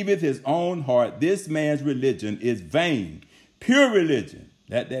deceiveth his own heart, this man's religion is vain. Pure religion,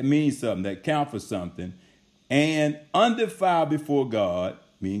 that means something, that counts for something, and undefiled before God,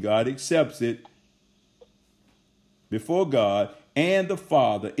 meaning God accepts it, before God and the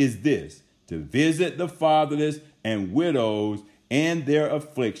Father, is this, to visit the fatherless and widows in their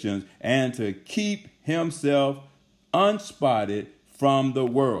afflictions, and to keep himself unspotted from the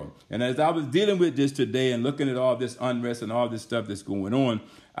world. And as I was dealing with this today and looking at all this unrest and all this stuff that's going on,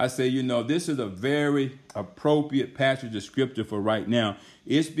 I say, you know, this is a very appropriate passage of scripture for right now.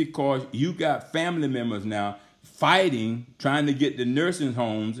 It's because you got family members now fighting, trying to get to nursing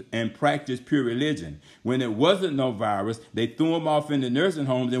homes and practice pure religion. When there wasn't no virus, they threw them off in the nursing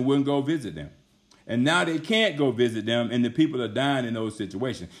homes and wouldn't go visit them. And now they can't go visit them, and the people are dying in those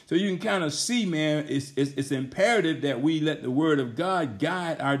situations. So you can kind of see, man, it's imperative that we let the word of God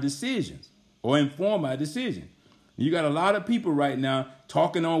guide our decisions or inform our decisions. You got a lot of people right now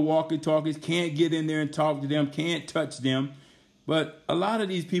talking on walkie-talkies, can't get in there and talk to them, can't touch them. But a lot of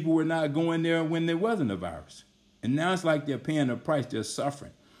these people were not going there when there wasn't a virus. And now it's like they're paying the price, they're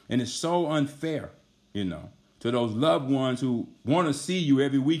suffering. And it's so unfair, you know, to those loved ones who want to see you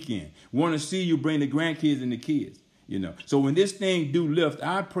every weekend, want to see you bring the grandkids and the kids, you know. So when this thing do lift,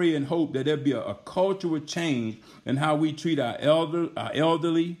 I pray and hope that there'll be a cultural change in how we treat our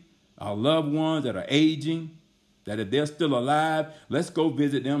elderly, our loved ones that are aging, that if they're still alive, let's go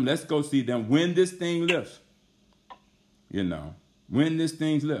visit them, let's go see them when this thing lifts, you know, when this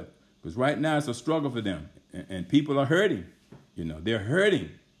thing's lift. Because right now it's a struggle for them, and people are hurting, you know, they're hurting.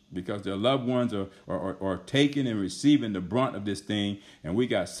 Because their loved ones are taking and receiving the brunt of this thing. And we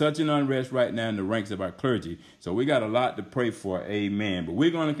got such an unrest right now in the ranks of our clergy. So we got a lot to pray for. Amen. But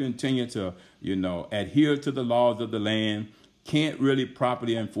we're going to continue to, you know, adhere to the laws of the land. Can't really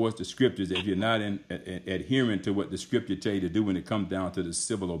properly enforce the scriptures if you're not adhering to what the scripture tell you to do when it comes down to the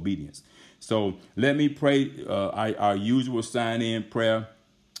civil obedience. So let me pray our usual sign-in prayer.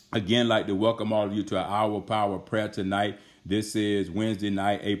 Again, like to welcome all of you to our hour of power prayer tonight. This is Wednesday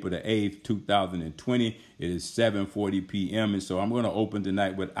night, April the 8th, 2020. It is 7:40 p.m. And so I'm going to open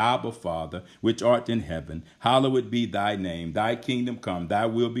tonight with Abba, Father, which art in heaven. Hallowed be thy name. Thy kingdom come. Thy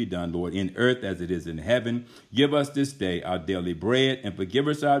will be done, Lord, in earth as it is in heaven. Give us this day our daily bread, and forgive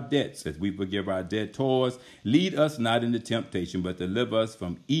us our debts as we forgive our debtors. Lead us not into temptation, but deliver us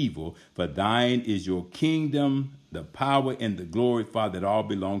from evil. For thine is your kingdom, the power, and the glory, Father, that all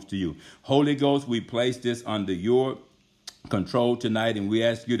belongs to you. Holy Ghost, we place this under your control tonight, and we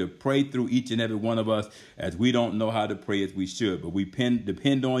ask you to pray through each and every one of us, as we don't know how to pray as we should, but we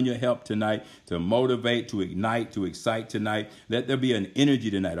depend on your help tonight to motivate, to ignite, to excite tonight. Let there be an energy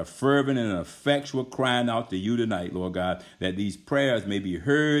tonight, a fervent and an effectual crying out to you tonight, Lord God, that these prayers may be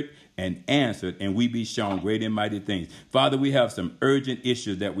heard and answered, and we be shown great and mighty things. Father, we have some urgent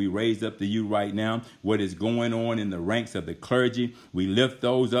issues that we raise up to you right now. What is going on in the ranks of the clergy, we lift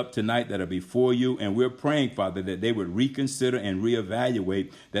those up tonight that are before you, and we're praying, Father, that they would reconsider and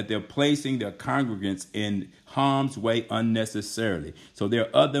reevaluate that they're placing their congregants in harm's way unnecessarily. So there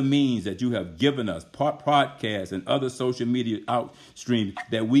are other means that you have given us, podcasts and other social media outstreams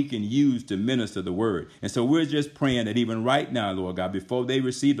that we can use to minister the word. And so we're just praying that even right now, Lord God, before they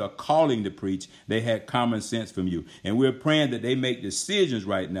received a calling to preach, they had common sense from you. And we're praying that they make decisions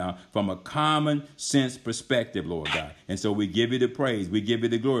right now from a common sense perspective, Lord God. And so we give you the praise, we give you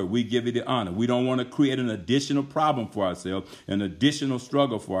the glory, we give you the honor. We don't want to create an additional problem for ourselves, an additional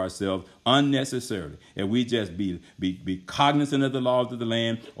struggle for ourselves unnecessarily. And we just be cognizant of the laws of the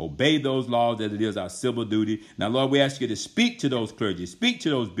land, obey those laws as it is our civil duty. Now, Lord, we ask you to speak to those clergy, speak to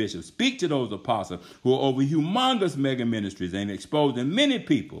those bishops, speak to those apostles who are over humongous mega ministries and exposing many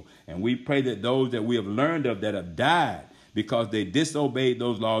people. And we pray that those that we have learned of that have died because they disobeyed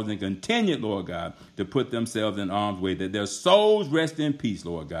those laws and continued, Lord God, to put themselves in harm's way, that their souls rest in peace,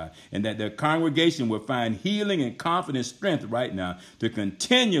 Lord God, and that their congregation will find healing and confident strength right now to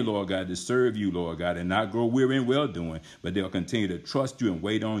continue, Lord God, to serve you, Lord God, and not grow weary in well-doing, but they'll continue to trust you and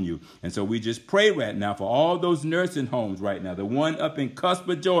wait on you. And so we just pray right now for all those nursing homes right now, the one up in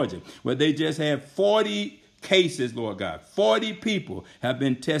Custer, Georgia, where they just had 40 cases, Lord God. 40 people have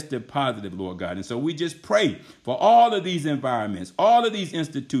been tested positive, Lord God. And so we just pray for all of these environments, all of these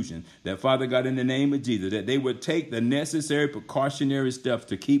institutions, that, Father God, in the name of Jesus, that they would take the necessary precautionary steps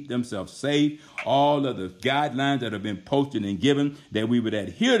to keep themselves safe. All of the guidelines that have been posted and given, that we would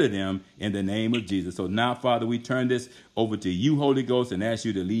adhere to them in the name of Jesus. So now, Father, we turn this over to you, Holy Ghost, and ask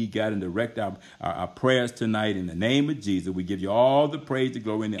you to lead, guide, and direct our prayers tonight in the name of Jesus. We give you all the praise, the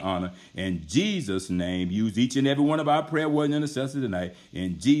glory, and the honor. In Jesus' name, use each and every one of our prayer warriors and intercessors tonight.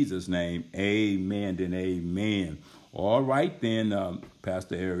 In Jesus' name, amen and amen. All right then,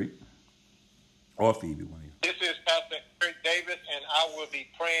 Pastor Eric or Phoebe. This is Pastor Eric Davis, and I will be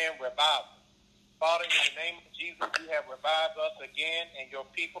praying revival. Father, in the name of Jesus, you have revived us again, and your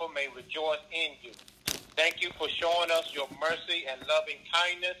people may rejoice in you. Thank you for showing us your mercy and loving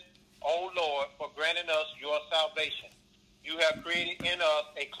kindness, O Lord, for granting us your salvation. You have created in us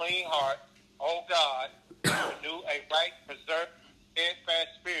a clean heart, O God, and renew a right, preserved,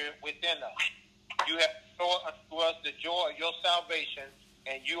 steadfast spirit within us. You have restored unto us the joy of your salvation,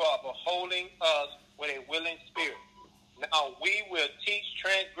 and you are beholding us with a willing spirit. Now we will teach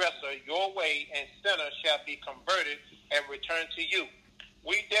transgressor your way, and sinners shall be converted and return to you.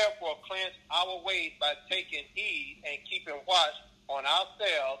 We therefore cleanse our ways by taking heed and keeping watch on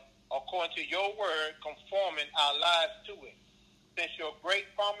ourselves according to your word, conforming our lives to it. Since your great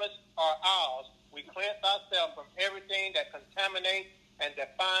promise are ours, we cleanse ourselves from everything that contaminates and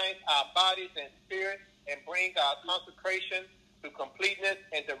defines our bodies and spirit, and bring our consecration to completeness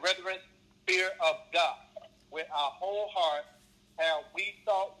in the reverence fear of God. With our whole heart have we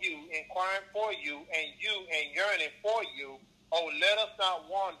sought you, inquiring for you, and you and yearning for you. Oh, let us not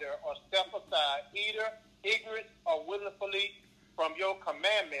wander or step aside, either ignorant or willfully, from your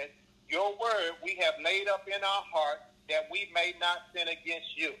commandments. Your word we have laid up in our heart, that we may not sin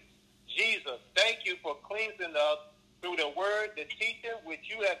against you. Jesus, thank you for cleansing us through the word, the teaching which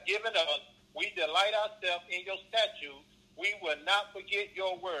you have given us. We delight ourselves in your statutes. We will not forget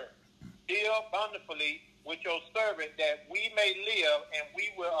your word. Deal bountifully with your servant, that we may live, and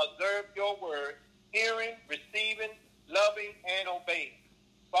we will observe your word, hearing, receiving, loving, and obeying.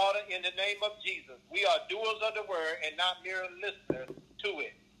 Father, in the name of Jesus, we are doers of the word and not mere listeners to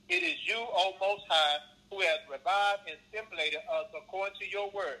it. It is you, O Most High, who has revived and stimulated us according to your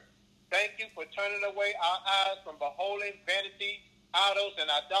word. Thank you for turning away our eyes from beholding vanity, idols, and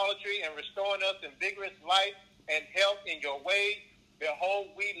idolatry, and restoring us in vigorous life and health in your ways. Behold,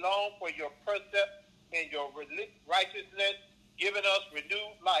 we long for your precepts and your righteousness, giving us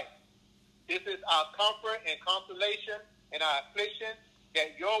renewed life. This is our comfort and consolation, in our affliction,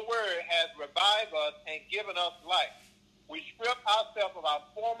 that your word has revived us and given us life. We strip ourselves of our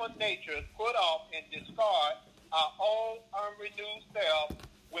former natures, put off and discard our old unrenewed self,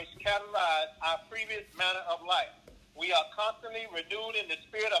 which catalyzed our previous manner of life. We are constantly renewed in the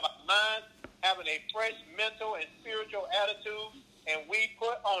spirit of our minds, having a fresh mental and spiritual attitude, and we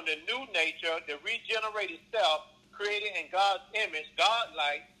put on the new nature, the regenerated self, created in God's image,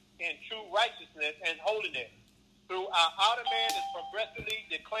 God-like, in true righteousness and holiness. Through our outer man is progressively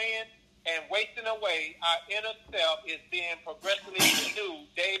decaying and wasting away, our inner self is being progressively renewed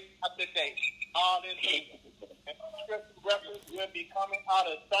day after day. Hallelujah. And the scripture reference will be coming out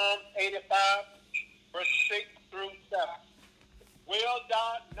of Psalm 85, verse 6 through 7. Will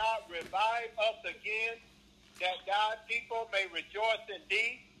God not revive us again, that thy people may rejoice in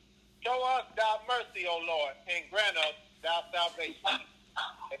thee? Show us thy mercy, O Lord, and grant us thy salvation.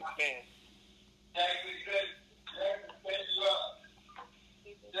 Amen.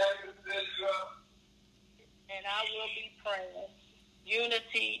 And I will be praying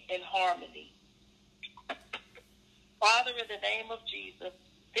unity and harmony. Father, in the name of Jesus,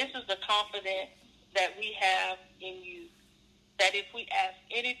 this is the confidence that we have in you, that if we ask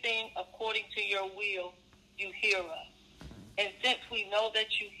anything according to your will, you hear us. And since we know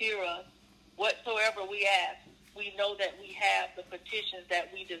that you hear us, whatsoever we ask, we know that we have the petitions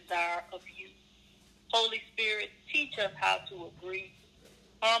that we desire of you. Holy Spirit, teach us how to agree,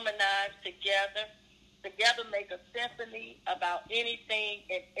 harmonize together make a symphony about anything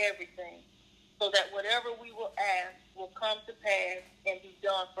and everything, so that whatever we will ask will come to pass and be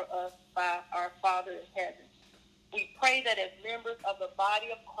done for us by our Father in heaven. We pray that as members of the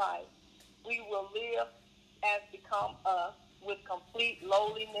body of Christ, we will live as become us, with complete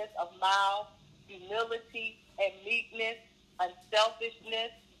lowliness of mouth, humility and meekness,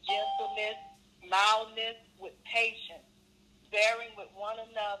 unselfishness, gentleness, mildness, with patience, bearing with one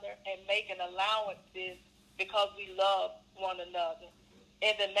another and making allowances because we love one another.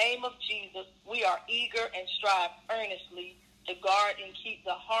 In the name of Jesus, we are eager and strive earnestly to guard and keep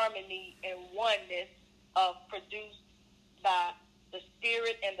the harmony and oneness produced by the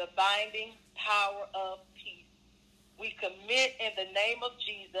Spirit and the binding power of peace. We commit in the name of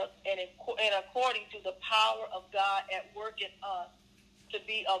Jesus and according to the power of God at work in us to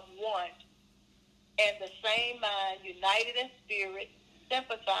be of one and the same mind, united in spirit,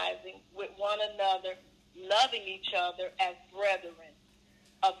 sympathizing with one another, loving each other as brethren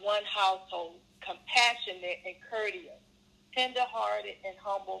of one household, compassionate and courteous, tender-hearted and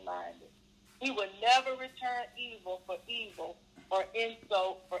humble-minded. We will never return evil for evil or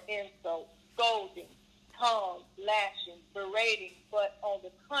insult for insult, scolding, tongue, lashing, berating, but on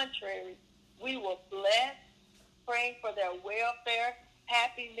the contrary, we will bless, praying for their welfare,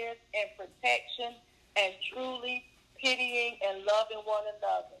 happiness, and protection, and truly pitying and loving one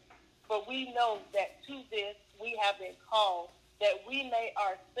another. For we know that to this we have been called, that we may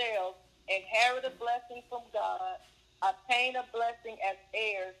ourselves inherit a blessing from God, obtain a blessing as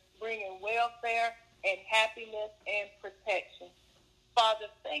heirs, bringing welfare and happiness and protection.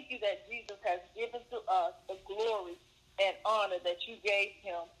 Father, thank you that Jesus has given to us the glory and honor that you gave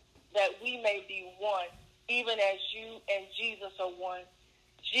him, that we may be one, even as you and Jesus are one.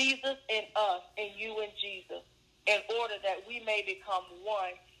 Jesus in us and you in Jesus, in order that we may become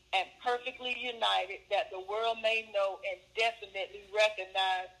one and perfectly united, that the world may know and definitely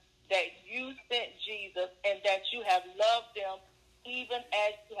recognize that you sent Jesus and that you have loved them even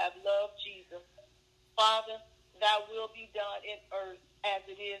as you have loved Jesus. Father, thy will be done in earth as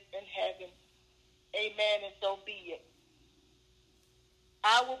it is in heaven. Amen, and so be it.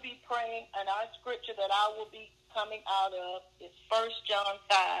 I will be praying, and our scripture that I will be coming out of is 1 John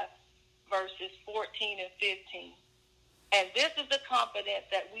 5, verses 14 and 15. And this is the confidence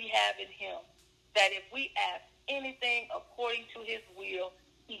that we have in him, that if we ask anything according to his will,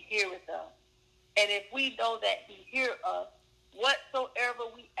 he heareth us. And if we know that he hear us,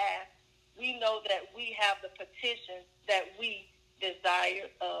 whatsoever we ask, we know that we have the petitions that we desire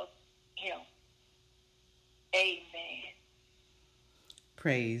of him. Amen.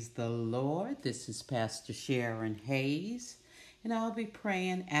 Praise the Lord. This is Pastor Sharon Hayes, and I'll be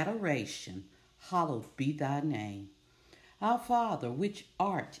praying adoration. Hallowed be thy name. Our Father, which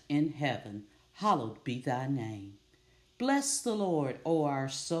art in heaven, hallowed be thy name. Bless the Lord, O our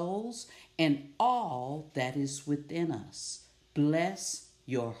souls, and all that is within us. Bless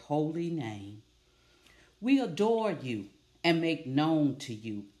your holy name. We adore you and make known to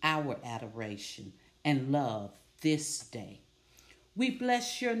you our adoration and love this day. We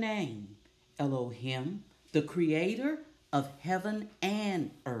bless your name, Elohim, the creator of heaven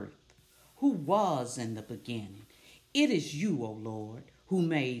and earth, who was in the beginning, It is you, O Lord, who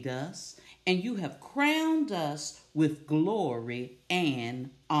made us, and you have crowned us with glory and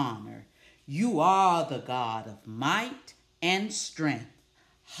honor. You are the God of might and strength.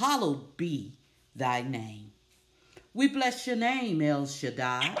 Hallowed be thy name. We bless your name, El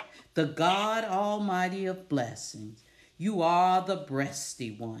Shaddai, the God Almighty of blessings. You are the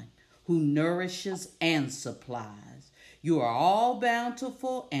breasty one who nourishes and supplies. You are all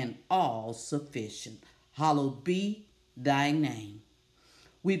bountiful and all sufficient. Hallowed be thy name.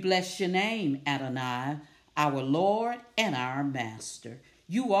 We bless your name, Adonai, our Lord and our Master.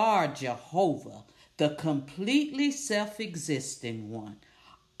 You are Jehovah, the completely self-existing one,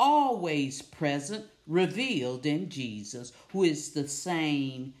 always present, revealed in Jesus, who is the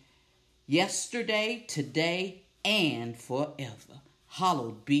same yesterday, today, and forever.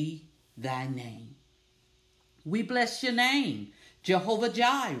 Hallowed be thy name. We bless your name, Jehovah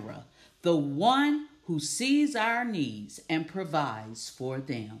Jireh, the one who sees our needs and provides for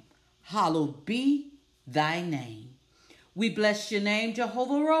them. Hallowed be thy name. We bless your name,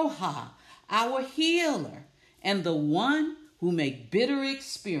 Jehovah Roha, our healer, and the one who make bitter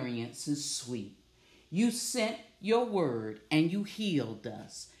experiences sweet. You sent your word and you healed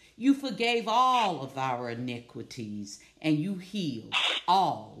us. You forgave all of our iniquities and you healed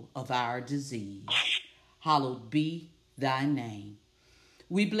all of our disease. Hallowed be thy name.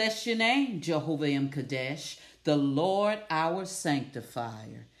 We bless your name, Jehovah M'Kadesh, the Lord our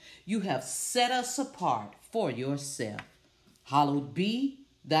sanctifier. You have set us apart for yourself. Hallowed be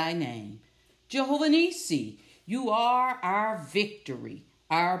thy name. Jehovah Nissi, you are our victory,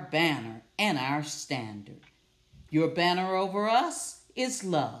 our banner, and our standard. Your banner over us is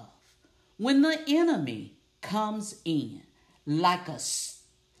love. When the enemy comes in like a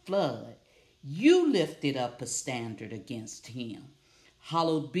flood, you lifted up a standard against him.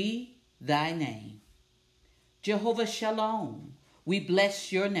 Hallowed be thy name. Jehovah Shalom, we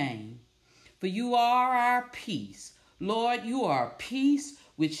bless your name, for you are our peace. Lord, you are peace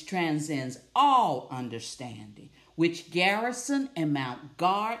which transcends all understanding, which garrison and mount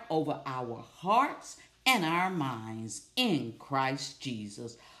guard over our hearts and our minds in Christ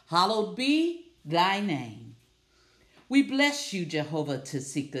Jesus. Hallowed be thy name. We bless you, Jehovah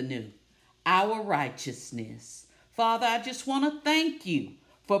Tsidkenu, our righteousness. Father, I just want to thank you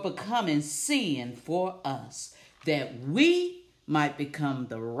for becoming sin for us, that we might become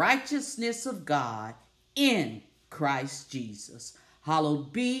the righteousness of God in Christ Jesus.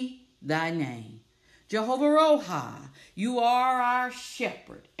 Hallowed be thy name. Jehovah Roha, you are our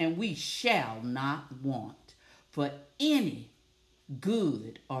shepherd, and we shall not want for any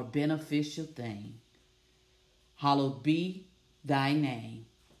good or beneficial thing. Hallowed be thy name.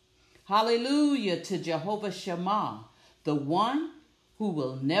 Hallelujah to Jehovah Shammah, the one who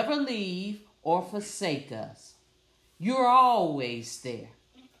will never leave or forsake us. You're always there,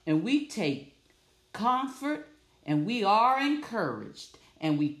 and we take comfort, and we are encouraged,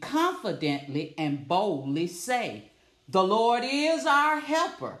 and we confidently and boldly say, the Lord is our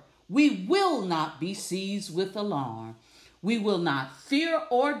helper. We will not be seized with alarm. We will not fear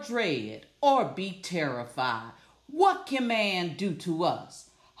or dread or be terrified. What can man do to us?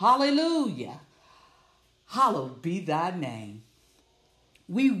 Hallelujah. Hallowed be thy name.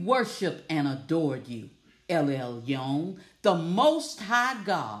 We worship and adore you, El Elyon, the Most High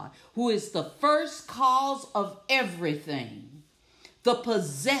God, who is the first cause of everything, the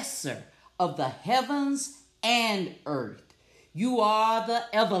possessor of the heavens and earth. You are the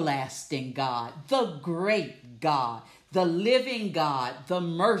everlasting God, the great God, the living God, the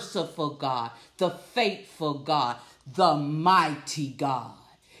merciful God, the faithful God, the mighty God.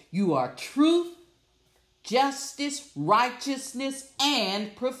 You are truth, justice, righteousness,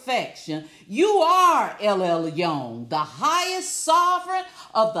 and perfection. You are El Elyon, the highest sovereign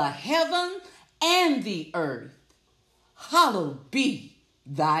of the heaven and the earth. Hallowed be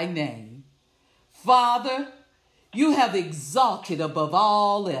thy name. Father, you have exalted above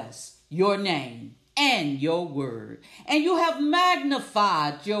all else your name and your word, and you have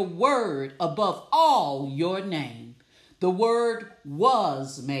magnified your word above all your name. The word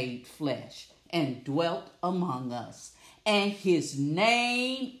was made flesh and dwelt among us, and his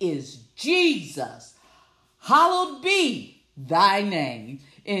name is Jesus. Hallowed be thy name.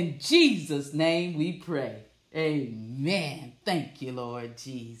 In Jesus' name we pray. Amen. Thank you, Lord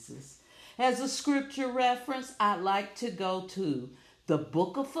Jesus. As a scripture reference, I'd like to go to the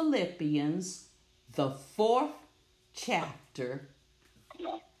book of Philippians, the 4th chapter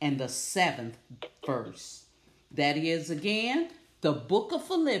and the 7th verse. That is, again, the book of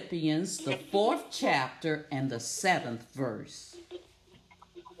Philippians, the 4th chapter and the 7th verse.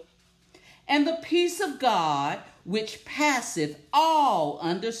 And the peace of God, which passeth all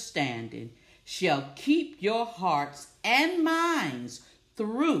understanding, shall keep your hearts and minds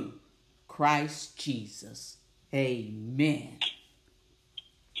through Christ Jesus. Amen.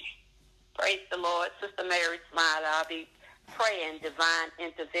 Praise the Lord. Sister Mary Smiley, I'll be praying divine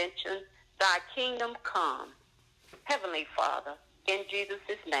intervention. Thy kingdom come. Heavenly Father, in Jesus'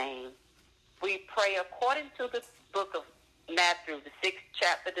 name, we pray according to the book of Matthew, the 6th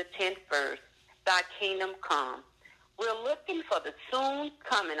chapter, the 10th verse. Thy kingdom come. We're looking for the soon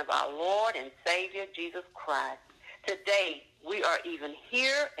coming of our Lord and Savior, Jesus Christ. Today, we are even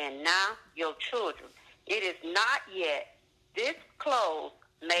here and now, your children. It is not yet this close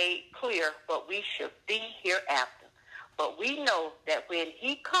made clear what we should be hereafter. But we know that when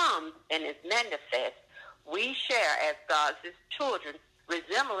he comes and is manifest, we shall, as God's children,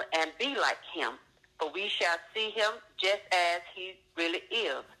 resemble and be like him. For we shall see him just as he really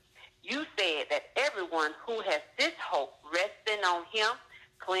is. You said that everyone who has this hope resting on him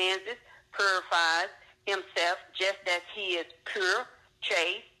cleanses, purifies himself just as he is pure,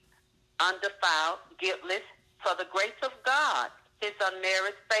 chaste, undefiled, guiltless. For the grace of God, his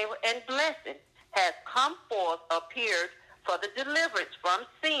unmerited favor and blessing, has come forth, appeared for the deliverance from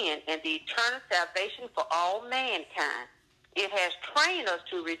sin and the eternal salvation for all mankind. It has trained us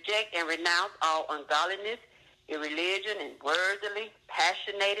to reject and renounce all ungodliness, irreligion, and worldly,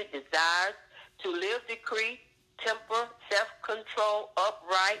 passionate desires, to live, decree, temper, self-control,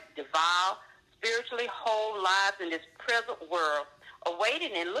 upright, devout, spiritually whole lives in this present world,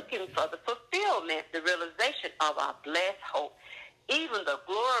 awaiting and looking for the fulfillment, the realization of our blessed hope, even the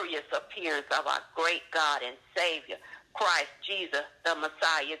glorious appearance of our great God and Savior, Christ Jesus, the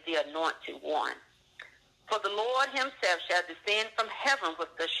Messiah, the Anointed One. For the Lord himself shall descend from heaven with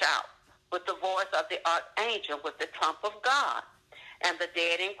the shout, with the voice of the archangel, with the trump of God. And the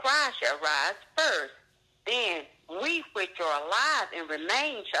dead in Christ shall rise first. Then we which are alive and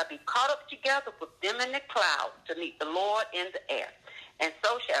remain shall be caught up together with them in the clouds to meet the Lord in the air. And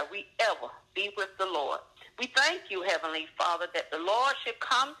so shall we ever be with the Lord. We thank you, Heavenly Father, that the Lord should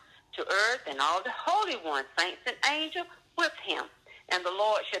come to earth and all the holy ones, saints and angels, with him. And the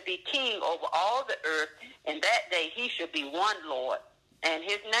Lord should be king over all the earth. And that day he should be one Lord, and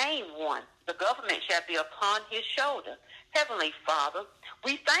his name one. The government shall be upon his shoulder. Heavenly Father,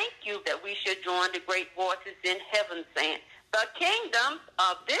 we thank you that we should join the great voices in heaven saying, the kingdoms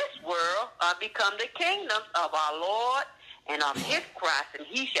of this world are become the kingdoms of our Lord and of his Christ, and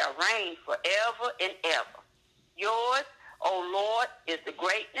he shall reign forever and ever. Yours, O Lord, is the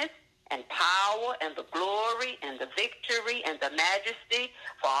greatness and power and the glory and the victory and the majesty,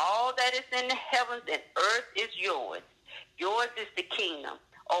 for all that is in the heavens and earth is yours. Yours is the kingdom,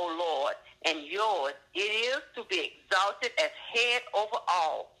 O Lord, and yours it is to be exalted as head over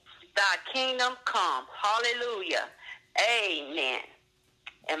all. Thy kingdom come. Hallelujah. Amen.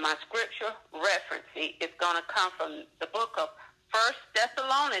 And my scripture reference is going to come from the book of 1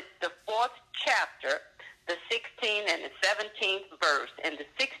 Thessalonians, the 4th chapter, the 16th and the 17th verse. And the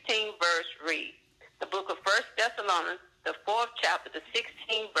 16th verse reads, the book of 1 Thessalonians, the 4th chapter, the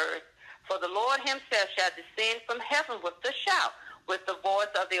 16th verse, for the Lord himself shall descend from heaven with the shout, with the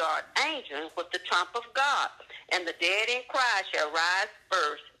voice of the archangel, with the trump of God, and the dead in Christ shall rise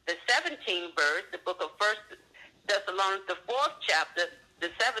first. The 17th verse, the book of 1 Thessalonians, the 4th chapter, the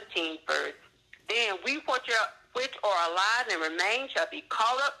 17th verse. Then we which are alive and remain shall be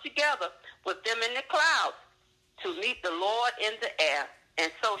caught up together with them in the clouds to meet the Lord in the air,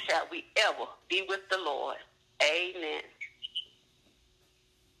 and so shall we ever be with the Lord. Amen.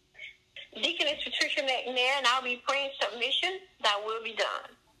 Deaconess Patricia McNair, and I'll be praying submission, thy will be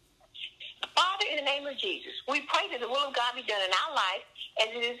done. Father, in the name of Jesus, we pray that the will of God be done in our life as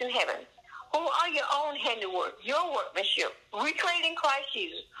it is in heaven. Who are your own handiwork, your workmanship, recreated in Christ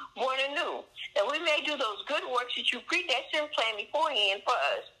Jesus, born anew, that we may do those good works that you predestined and planned beforehand for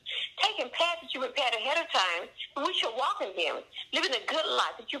us. Taking paths that you prepared ahead of time, and we shall walk in them, living a good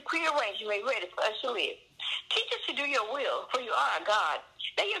life that you prearranged and made ready for us to live. Teach us to do your will, for you are our God.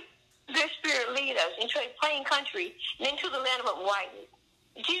 Let your good spirit lead us into a plain country and into the land of uprightness.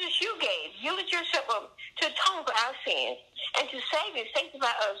 Jesus, you yielded yourself up to atone for our sins and to save and sanctify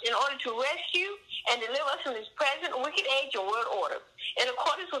us in order to rescue and deliver us from this present wicked age and world order in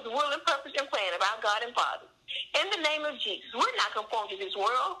accordance with the will and purpose and plan of our God and Father. In the name of Jesus, we're not conformed to this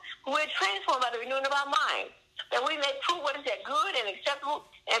world, but we're transformed by the renewing of our mind, that we may prove what is that good and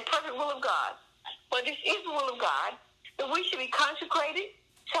acceptable and perfect will of God. For this is the will of God, that we should be consecrated,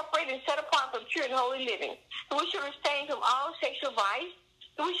 separated, and set apart for pure and holy living, that we should abstain from all sexual vice,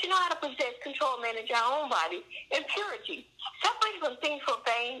 that we should know how to possess, control, manage our own body in purity, separated from things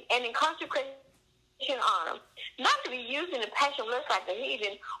profane, and in consecration and honor, not to be used in the passion lust like the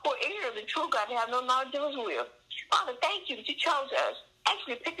heathen who are ignorant of the true God and have no knowledge of his will. Father, thank you that you chose us.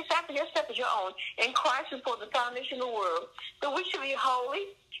 Actually, pick us out for yourself as your own in Christ before the foundation of the world, that we should be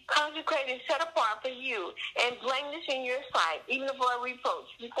holy, consecrated, and set apart for you, and blameless in your sight, even before our reproach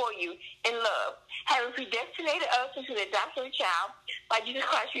before you in love, having predestinated us into the adoption of a child by Jesus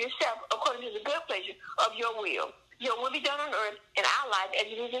Christ for yourself, according to the good pleasure of your will. Your will be done on earth in our lives as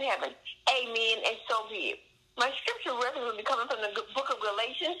it is in heaven. Amen, and so be it. My scripture reference will be coming from the book of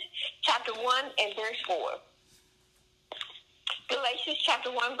Galatians, chapter 1 and verse 4. Galatians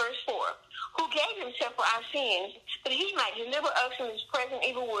chapter 1, verse 4. Who gave himself for our sins, that he might deliver us from this present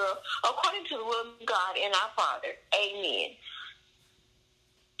evil world, according to the will of God and our Father. Amen.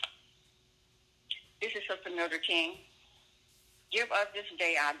 This is Sister Mildred King. Give us this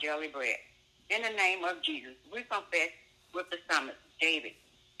day our daily bread. In the name of Jesus, we confess with the psalmist David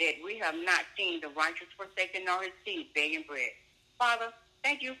that we have not seen the righteous forsaken nor his seed begging bread. Father,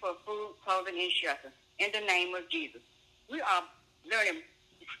 thank you for food, clothing, and shelter. In the name of Jesus, we are learning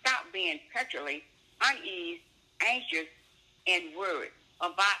to stop being perpetually uneasy, anxious, and worried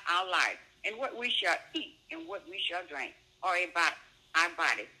about our life and what we shall eat and what we shall drink, or about our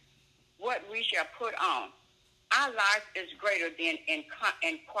bodies, what we shall put on. Our life is greater than in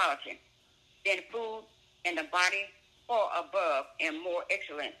quality than food, and the body far above and more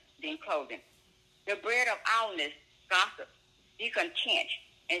excellent than clothing. The bread of illness, gossip, discontent,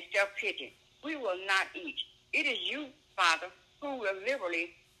 and self-pity we will not eat. It is you, Father, who will liberally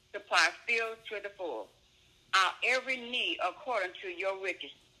supply fill to the full our every need according to your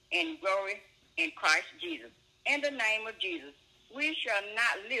riches and glory in Christ Jesus. In the name of Jesus, we shall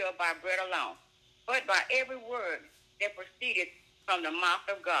not live by bread alone, but by every word that proceeded from the mouth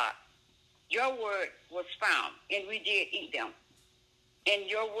of God. Your word was found, and we did eat them. And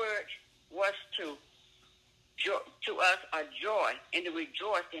your word was to us a joy and the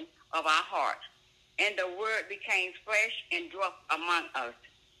rejoicing of our hearts. And the word became flesh and dwelt among us.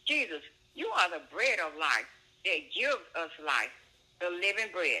 Jesus, you are the bread of life that gives us life, the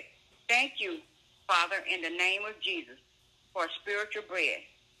living bread. Thank you, Father, in the name of Jesus, for spiritual bread,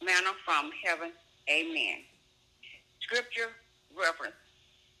 manna from heaven. Amen. Scripture reference.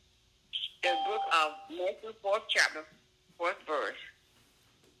 The book of Matthew, 4th chapter, 4th verse.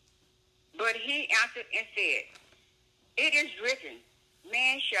 But he answered and said, it is written,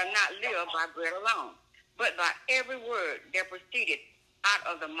 man shall not live by bread alone, but by every word that proceeded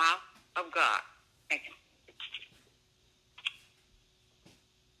out of the mouth of God. Thank you.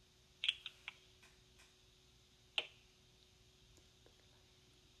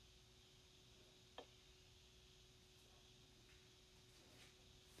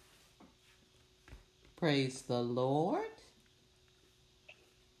 Praise the Lord.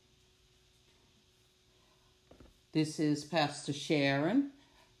 This is Pastor Sharon.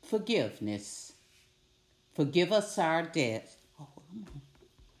 Forgiveness. Forgive us our debts. Oh, come on.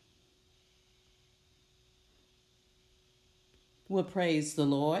 Well, praise the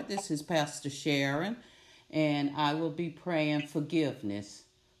Lord. This is Pastor Sharon, and I will be praying forgiveness.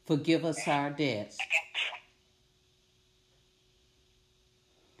 Forgive us our debts.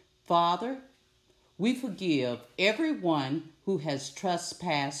 Father, we forgive everyone who has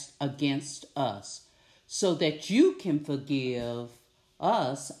trespassed against us, so that you can forgive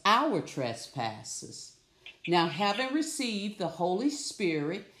us our trespasses. Now, having received the Holy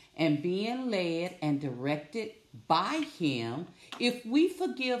Spirit and being led and directed by him, if we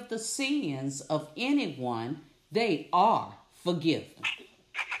forgive the sins of anyone, they are forgiven.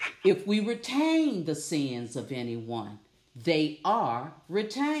 If we retain the sins of anyone, they are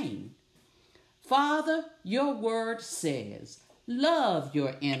retained. Father, your word says, love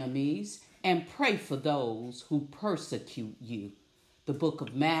your enemies and pray for those who persecute you. The book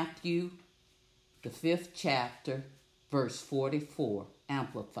of Matthew, the 5th chapter, verse 44,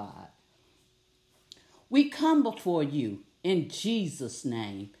 Amplified. We come before you in Jesus'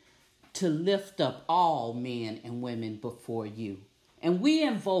 name to lift up all men and women before you. And we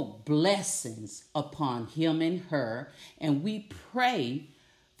invoke blessings upon him and her, and we pray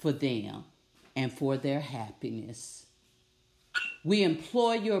for them and for their happiness. We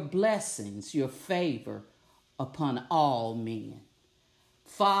implore your blessings, your favor upon all men.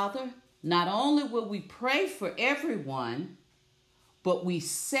 Father, not only will we pray for everyone, but we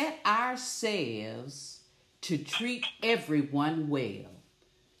set ourselves to treat everyone well,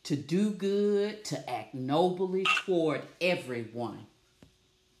 to do good, to act nobly toward everyone.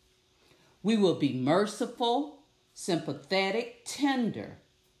 We will be merciful, sympathetic, tender,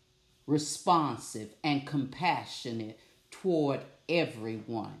 responsive, and compassionate toward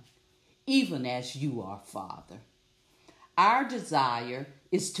everyone. even as you are, Father. Our desire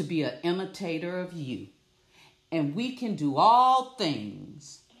is to be an imitator of you, and we can do all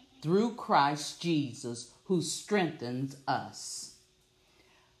things through Christ Jesus who strengthens us.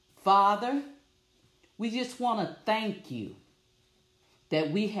 Father, we just want to thank you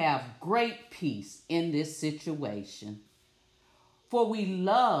that we have great peace in this situation, for we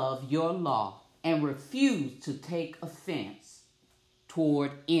love your law and refuse to take offense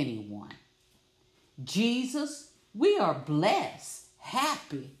toward anyone. Jesus, we are blessed,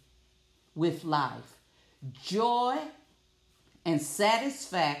 happy with life, joy, and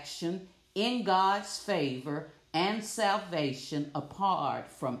satisfaction in God's favor and salvation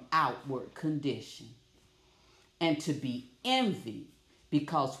apart from outward condition, and to be envied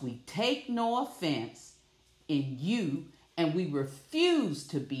because we take no offense in you and we refuse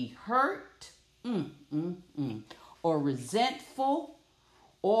to be hurt or resentful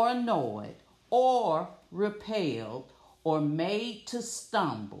or annoyed or repelled or made to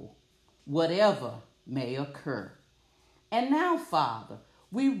stumble, whatever may occur. And now, Father,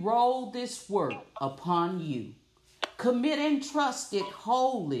 we roll this work upon you, commit and trust it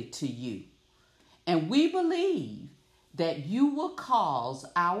wholly to you. And we believe that you will cause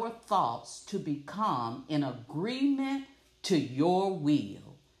our thoughts to become in agreement to your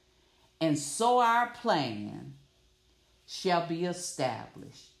will. And so our plan shall be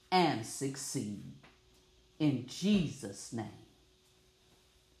established and succeed. In Jesus' name,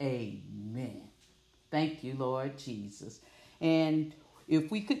 amen. Thank you, Lord Jesus. And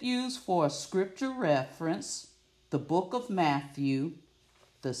if we could use for a scripture reference, the book of Matthew,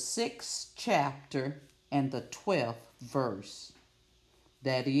 the 6th chapter and the 12th verse.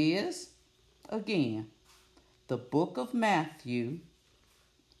 That is, again, the book of Matthew,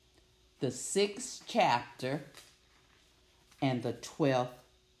 the 6th chapter and the 12th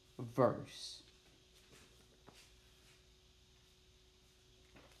verse.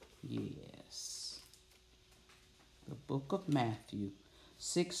 Yes. The book of Matthew,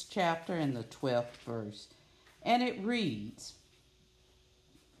 6th chapter and the 12th verse. And it reads,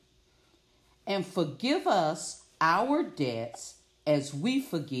 "And forgive us our debts as we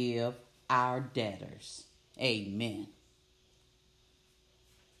forgive our debtors." Amen.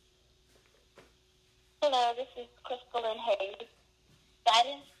 Hello, this is Crystal and Hayes.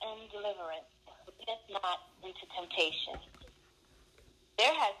 Guidance and deliverance. Lead us not into temptation.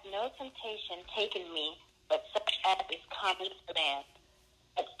 There has no temptation taken me, but such as is common to man.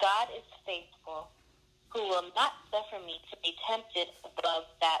 But God is faithful, who will not suffer me to be tempted above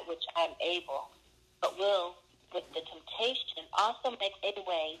that which I am able, but will, with the temptation, also make a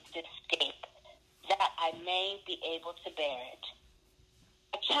way to escape, that I may be able to bear it.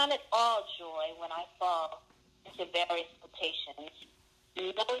 I count it all joy when I fall into various temptations,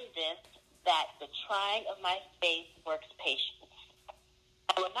 knowing this, that the trying of my faith works patience.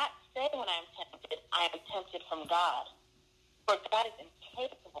 I will not say when I am tempted from God, for God is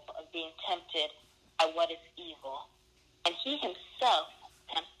incapable of being tempted by what is evil, and he himself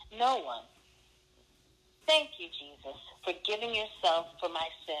tempts no one. Thank you, Jesus, for giving yourself for my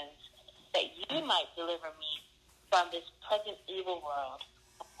sins, that you might deliver me from this present evil world,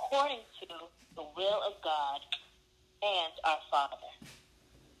 according to the will of God and our Father,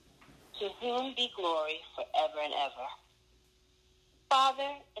 to whom be glory forever and ever.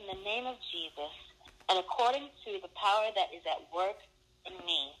 Father, in the name of Jesus, and according to the power that is at work in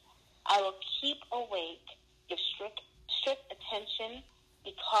me, I will keep awake, give strict attention,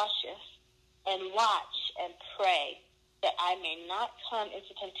 be cautious, and watch and pray that I may not come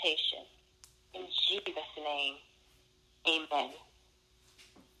into temptation. In Jesus' name, amen.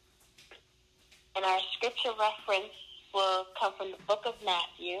 And our scripture reference will come from the book of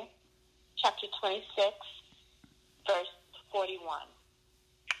Matthew, chapter 26, verse 41.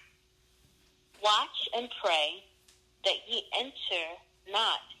 Watch and pray that ye enter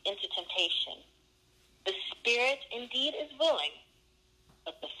not into temptation. The spirit indeed is willing,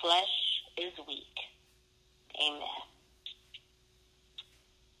 but the flesh is weak. Amen.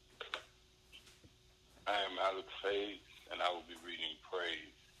 I am Alex Faith, and I will be reading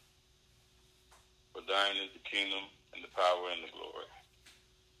praise. For thine is the kingdom, and the power, and the glory.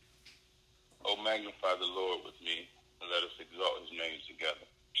 O magnify the Lord with me, and let us exalt his name together.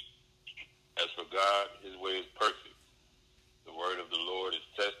 As for God, his way is perfect. The word of the Lord is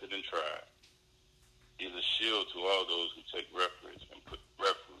tested and tried. He is a shield to all those who take refuge and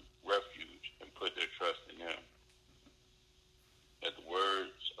put their trust in him. Let the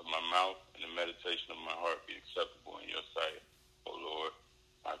words of my mouth and the meditation of my heart be acceptable in your sight, O Lord,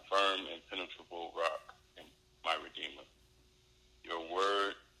 my firm and penetrable rock and my redeemer. Your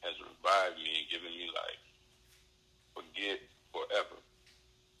word has revived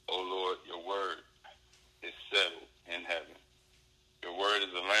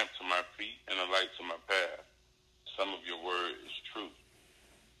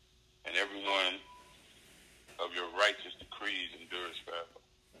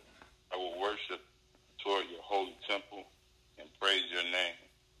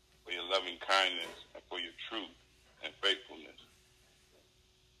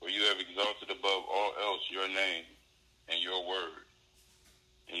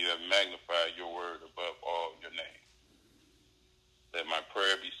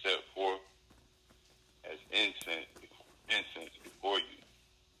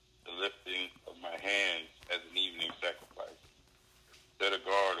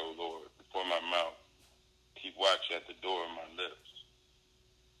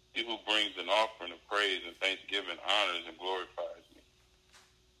praise and thanksgiving honors and glorifies me.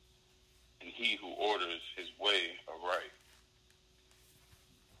 And he who orders his way aright,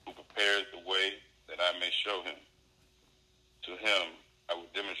 who prepares the way that I may show him. To him I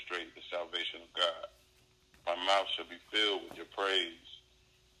will demonstrate the salvation of God. My mouth shall be filled with your praise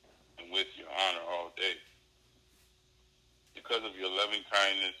and with your honor all day. Because of your loving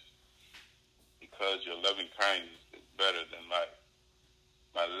kindness, because your loving kindness is better than life,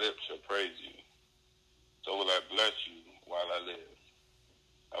 my lips shall praise you. So will I bless you while I live.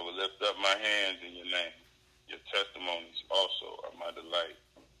 I will lift up my hands in your name. Your testimonies also are my delight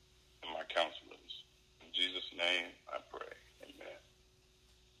and my counselors. In Jesus' name I pray. Amen.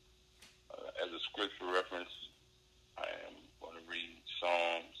 As a scripture reference, I am going to read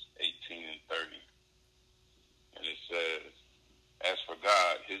Psalms 18 and 30. And it says, as for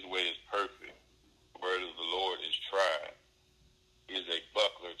God, his way is perfect. The word of the Lord is tried. He is a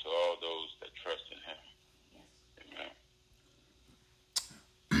buckler to all those that trust in him. Amen.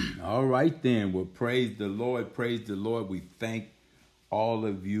 All right then. Well, praise the Lord. Praise the Lord. We thank all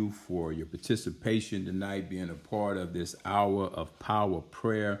of you for your participation tonight, being a part of this hour of power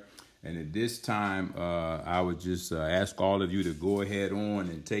prayer. And at this time, I would just ask all of you to go ahead on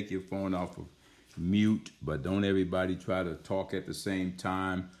and take your phone off of mute, but don't everybody try to talk at the same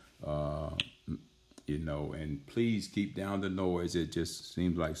time, and please keep down the noise. It just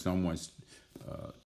seems like someone's